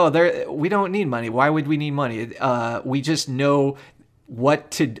say, we don't need money. Why would we need money? We just know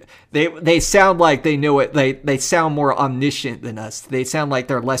what to. They sound like they know it. They sound more omniscient than us. They sound like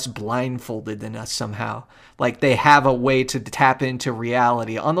they're less blindfolded than us somehow. Like they have a way to tap into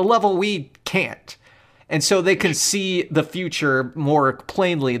reality on the level we can't. And so they can see the future more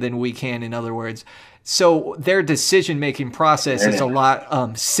plainly than we can, in other words. So their decision-making process is a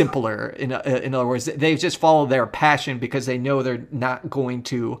lot simpler. In other words, they just follow their passion because they know they're not going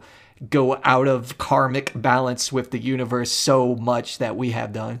to go out of karmic balance with the universe so much that we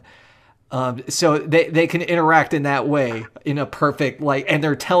have done. So they can interact in that way, in a perfect, and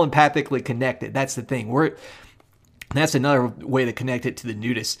they're telepathically connected. That's the thing. That's another way to connect it to the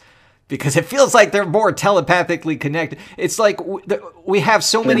nudists, because it feels like they're more telepathically connected. It's like we have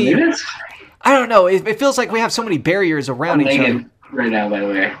so many. I don't know. It feels like we have so many barriers around each other. Right now, by the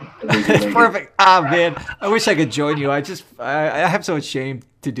way. It's perfect. Ah, man. I wish I could join you. I have so much shame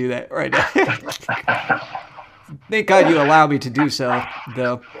to do that right now. Thank God you allow me to do so,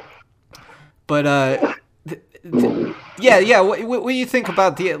 though. But, yeah. What do you think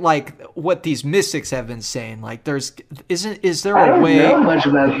about what these mystics have been saying? Like, is there a way? I don't know much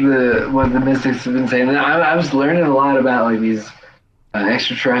about what the mystics have been saying. I was learning a lot about like these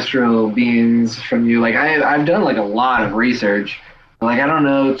extraterrestrial beings from you. Like I've done like a lot of research. Like I don't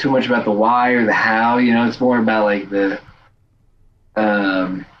know too much about the why or the how. It's more about like the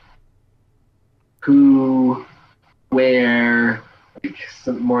who, where, like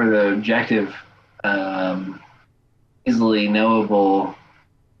some more of the objective, easily knowable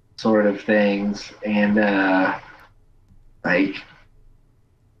sort of things, and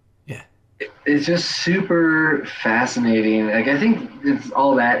it's just super fascinating. Like I think it's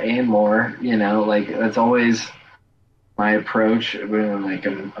all that and more. Like that's always my approach.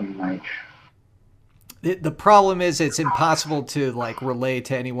 I'm like. The problem is it's impossible to relay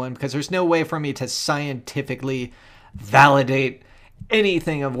to anyone, because there's no way for me to scientifically validate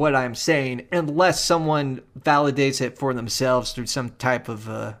anything of what I'm saying unless someone validates it for themselves through some type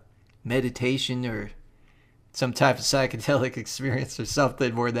of meditation or some type of psychedelic experience or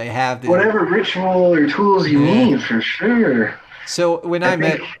something where they have whatever ritual or tools you need, for sure. So when I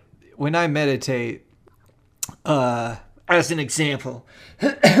meditate, as an example,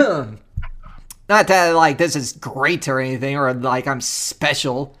 not that this is great or anything, or I'm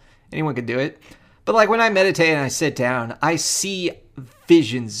special. Anyone can do it. But when I meditate and I sit down, I see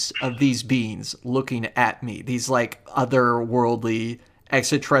visions of these beings looking at me. These otherworldly,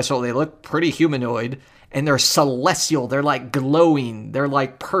 extraterrestrial. They look pretty humanoid, and they're celestial. They're glowing. They're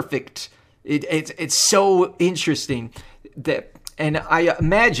perfect. It's so interesting and I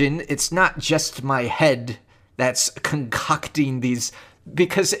imagine it's not just my head that's concocting these,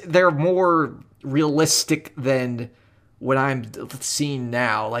 because they're more realistic than what I'm seeing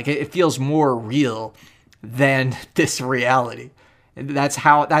now. It feels more real than this reality. And that's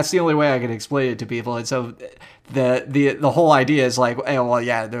the only way I can explain it to people. And so the whole idea is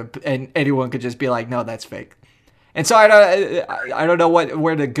and anyone could just be like, no, that's fake. And so I don't know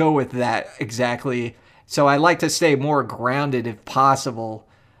where to go with that exactly. So I like to stay more grounded if possible.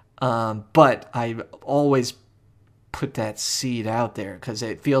 But I always put that seed out there because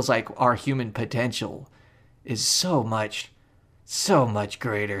it feels like our human potential is so much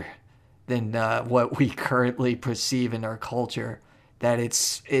greater than what we currently perceive in our culture, that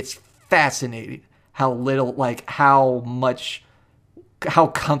it's fascinating how little, how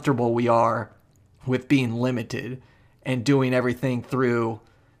comfortable we are with being limited and doing everything through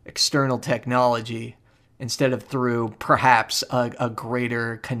external technology instead of through perhaps a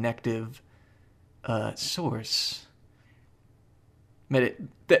greater connective source.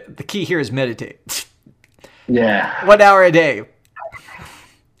 The key here is meditate. Yeah. 1 hour a day.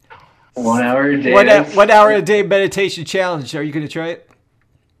 1 hour a day. 1 hour a day meditation challenge. Are you going to try it?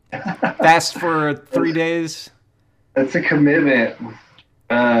 Fast for 3 days. That's a commitment.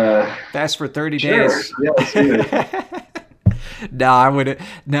 Fast for 30 days. Yeah, let's do it. No, I wouldn't.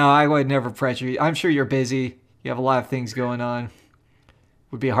 No, I would never pressure you. I'm sure you're busy. You have a lot of things going on.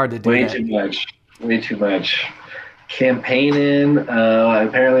 Would be hard to do. Way too much. Campaigning.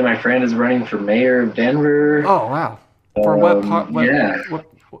 Apparently, my friend is running for mayor of Denver. Oh wow! For what part? Yeah.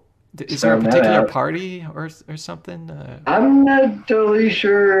 Is there a particular party or something? I'm not totally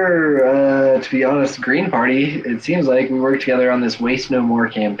sure. To be honest, Green Party. It seems like we work together on this Waste No More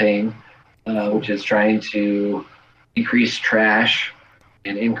campaign, which is trying to decrease trash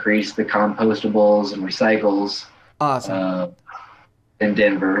and increase the compostables and recycles. Awesome. In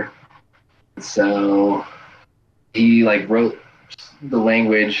Denver. So he wrote the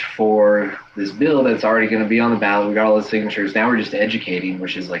language for this bill that's already going to be on the ballot. We got all the signatures. Now we're just educating,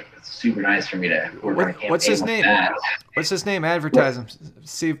 which is like super nice for me to work on a campaign. What's his name? That. What's his name? Advertise him.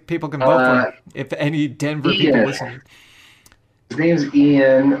 See if people can vote for him. If any Denver people listen. His name's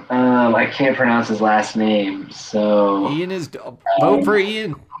Ian. I can't pronounce his last name, so Ian is vote for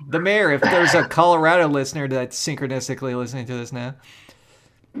Ian, the mayor. If there's a Colorado listener that's synchronistically listening to this now.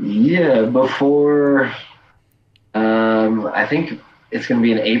 Yeah, before. I think it's going to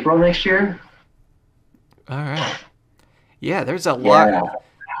be in April next year. All right. Yeah, there's a lot. Yeah.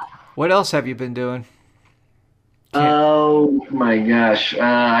 What else have you been doing? Oh my gosh!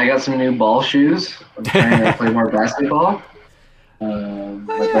 I got some new ball shoes. I'm trying to play more basketball.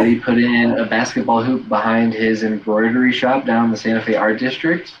 My buddy put in a basketball hoop behind his embroidery shop down in the Santa Fe Art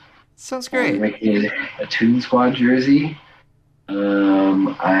District. Sounds great. Making a Toon Squad jersey.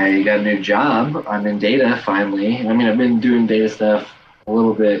 I got a new job. I'm in data finally. I mean, I've been doing data stuff a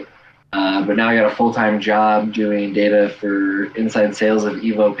little bit, but now I got a full-time job doing data for inside sales of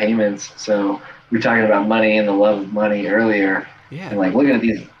Evo payments. So we were talking about money and the love of money earlier. Yeah. And like looking at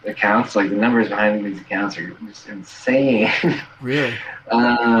these accounts, like the numbers behind these accounts are just insane. Really?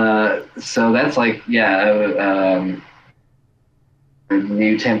 So that's like, a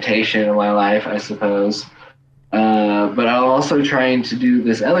new temptation in my life, I suppose. But I'm also trying to do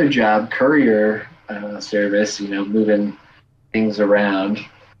this other job, courier service, moving things around.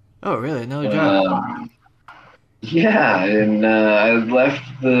 Oh, really? Another job? Yeah, and I left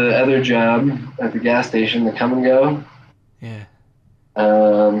the other job at the gas station, the Come and Go. Yeah.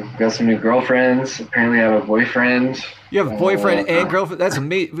 Got some new girlfriends. Apparently I have a boyfriend. You have a boyfriend and girlfriend? That's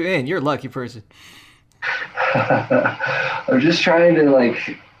amazing. Man, you're a lucky person. I'm just trying to,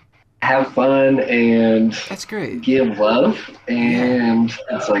 have fun and that's great. Give love, and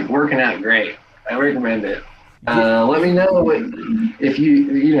it's working out great. I recommend it. Let me know if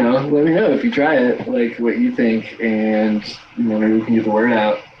you try it, what you think, and maybe we can get the word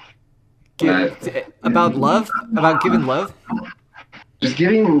out. About love, about giving love. Just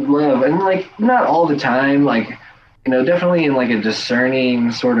giving love, and not all the time, definitely in a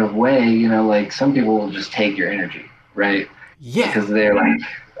discerning sort of way. Some people will just take your energy, right? Yeah, because they're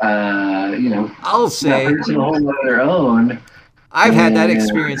I'll say not a whole of their own. I've had that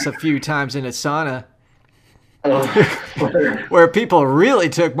experience a few times in a sauna. Where people really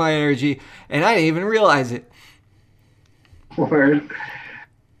took my energy and I didn't even realize it. Word.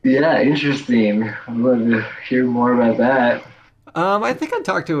 Yeah, interesting. I'd love to hear more about that. I think I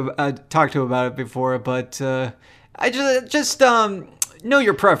talked to him about it before, but I just know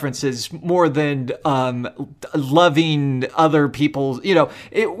your preferences more than loving other people's. We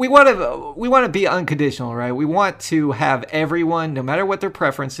want to be unconditional, right? We want to have everyone, no matter what their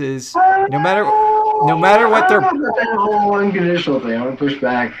preferences, no matter what their whole unconditional thing. I'm gonna push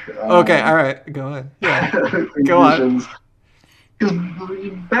back. Okay, all right, go ahead. Yeah, go on. Because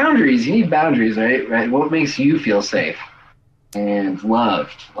boundaries, you need boundaries, right? Right. What makes you feel safe and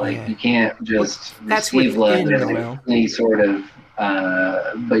loved? You can't just receive love in any sort of.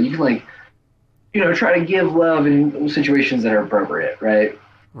 But you can try to give love in situations that are appropriate, right?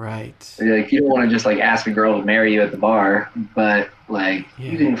 Right. You don't want to just ask a girl to marry you at the bar, but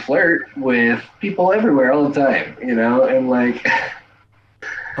you can flirt with people everywhere all the time, and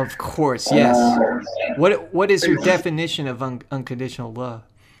Of course, yes. What is your definition of unconditional love?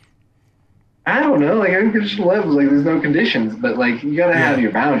 I don't know. Unconditional love is there's no conditions, but you gotta have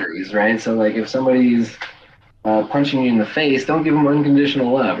your boundaries, right? So if somebody's punching you in the face, don't give them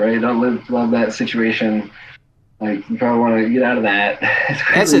unconditional love, right? Don't love that situation. You probably want to get out of that as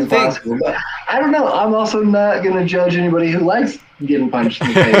quickly as possible. But I don't know. I'm also not going to judge anybody who likes getting punched in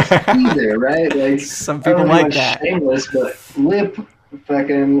the face either, right? Some people like that. Shameless, but lip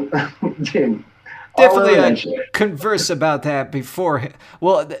fucking definitely converse about that before.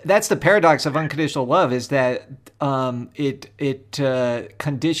 Well, that's the paradox of unconditional love, is that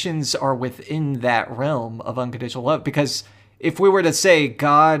conditions are within that realm of unconditional love. Because if we were to say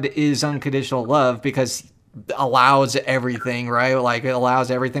God is unconditional love because allows everything, right? It allows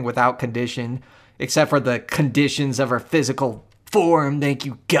everything without condition, except for the conditions of our physical form. Thank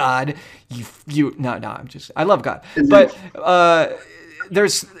you, God. I love God, but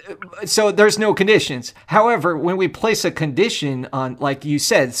there's no conditions. However, when we place a condition on, like you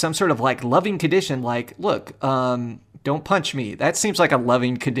said, some sort of loving condition, look, don't punch me. That seems like a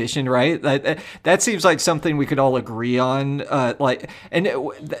loving condition, right? That seems like something we could all agree on. Like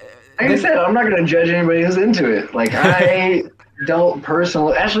I said, I'm not going to judge anybody who's into it. I don't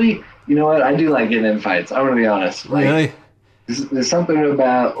personally. Actually, you know what? I do like getting in fights. I'm going to be honest. Really? There's something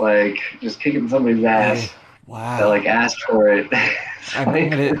about just kicking somebody's ass. that like asked for it. I'm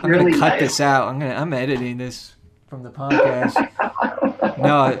gonna cut this out. I'm editing this from the podcast.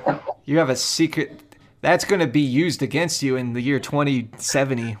 No, you have a secret that's gonna be used against you in the year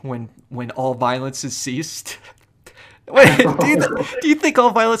 2070 when all violence is ceased. Wait, do you think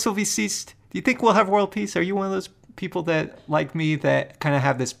all violence will be ceased? Do you think we'll have world peace? Are you one of those people that, like me, that kind of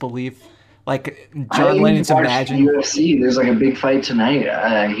have this belief? Like John Lennon's Imagine. UFC. There's like a big fight tonight,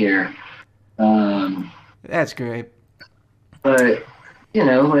 I hear. That's great. But, you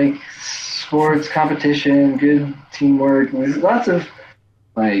know, like sports, competition, good teamwork. There's lots of,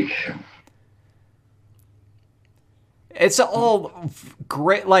 like... It's all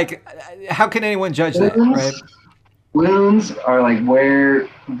great. Like, how can anyone judge that, right? Wounds are like where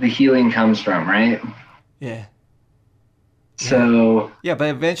the healing comes from, right? Yeah. So yeah, but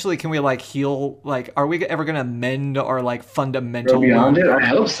eventually, can we like heal? Like, are we ever gonna mend our like fundamental? Go beyond it? I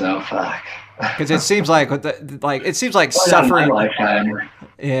hope so. Fuck. Because it seems like suffering. Not in my lifetime.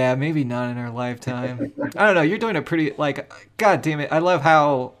 Yeah, maybe not in our lifetime. I don't know. You're doing a pretty like. God damn it! I love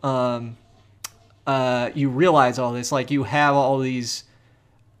how you realize all this. Like, you have all these.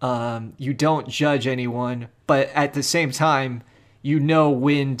 You don't judge anyone, but at the same time, you know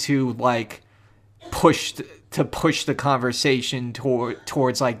when to like push the conversation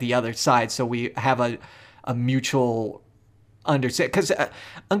towards like the other side, so we have a mutual understanding. Because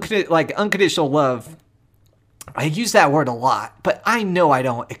unconditional love, I use that word a lot, but I know I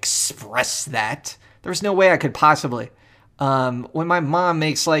don't express that. There's no way I could possibly. When my mom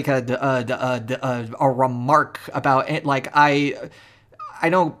makes like a remark about it, like I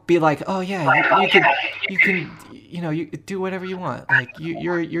don't be like, oh yeah, you can, you know, you do whatever you want. Like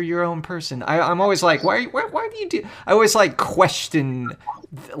you're your own person. I'm always like, why do you do? I always like question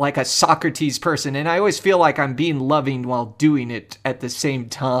like a Socrates person, and I always feel like I'm being loving while doing it at the same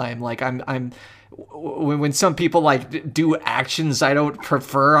time. Like I'm when some people like do actions I don't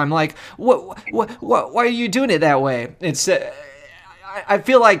prefer, I'm like, what? Why are you doing it that way? It's. I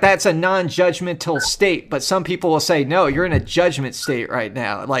feel like that's a non-judgmental state, but some people will say, no, you're in a judgment state right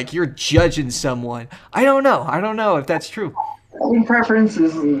now. Like, you're judging someone. I don't know if that's true. I mean, preference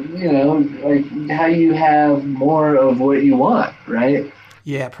is, you know, like how you have more of what you want, right?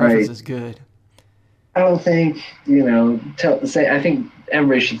 Yeah, preference is good. I don't think, you know, I think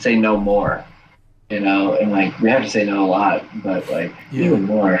everybody should say no more, you know, and like we have to say no a lot, but like even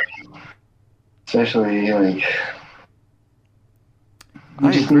more, especially like... We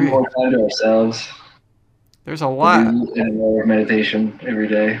just need more time to ourselves. There's a lot. And more meditation every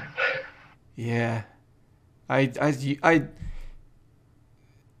day. Yeah. I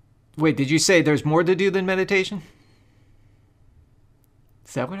wait, did you say there's more to do than meditation?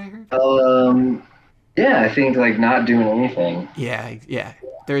 Is that what I heard? Yeah, I think like not doing anything. Yeah.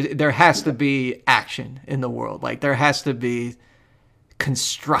 There has to be action in the world. Like there has to be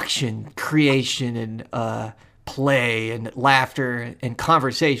construction, creation, and play and laughter and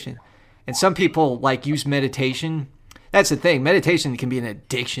conversation. And some people like use meditation. That's the thing. Meditation can be an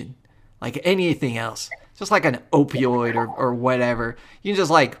addiction, like anything else. Just like an opioid or whatever. You can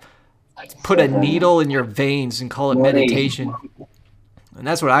just like put a needle in your veins and call it meditation. And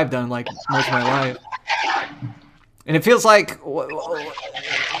that's what I've done like most of my life. And it feels like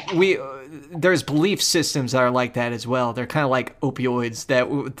there's belief systems that are like that as well. They're kind of like opioids that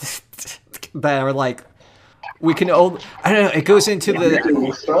are like, we can I don't know. It goes into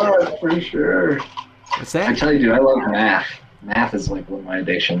the. Pretty sure. What's that? I tell you, dude, I love math. Math is like one of my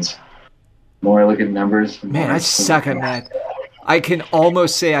addictions. The more I look at numbers. Man, I suck at math. I can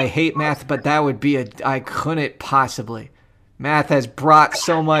almost say I hate math, but that would be I couldn't possibly. Math has brought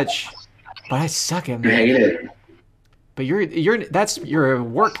so much, but I suck at math. I hate it. But that's your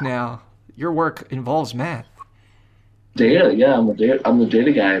work now. Your work involves math. Data, yeah, I'm the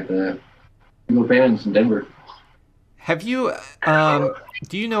data guy at the Eagle Payments in Denver. Have you,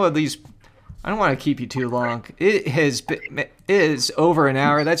 do you know of these, I don't want to keep you too long. It is over an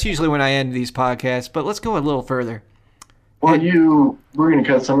hour. That's usually when I end these podcasts, but let's go a little further. Well, we're going to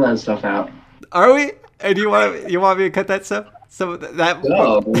cut some of that stuff out. Are we? And you want me to cut that stuff? No,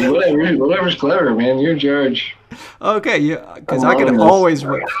 whatever's clever, man. You're in charge. Okay, yeah, because I can always,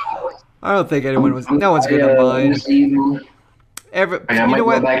 I don't think no one's going to mind. I might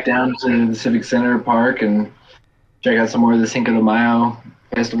go back down to the Civic Center Park and check out some more of the Cinco de Mayo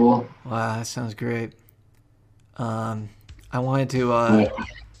festival. Wow, that sounds great. I wanted to.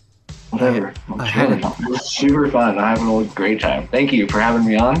 Whatever. It was super fun. I'm having a great time. Thank you for having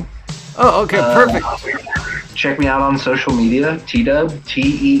me on. Oh, okay, perfect. Check me out on social media. Tee-Duhb,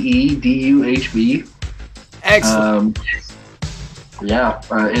 TEEDUHB. Excellent.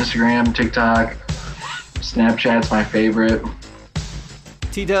 Instagram, TikTok. Snapchat's my favorite.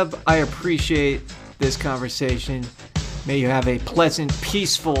 Tee-Duhb, I appreciate this conversation. May you have a pleasant,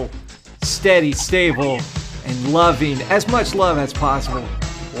 peaceful, steady, stable, and loving, as much love as possible,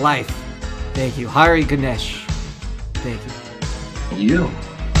 life. Thank you. Hari Ganesh. Thank you. You.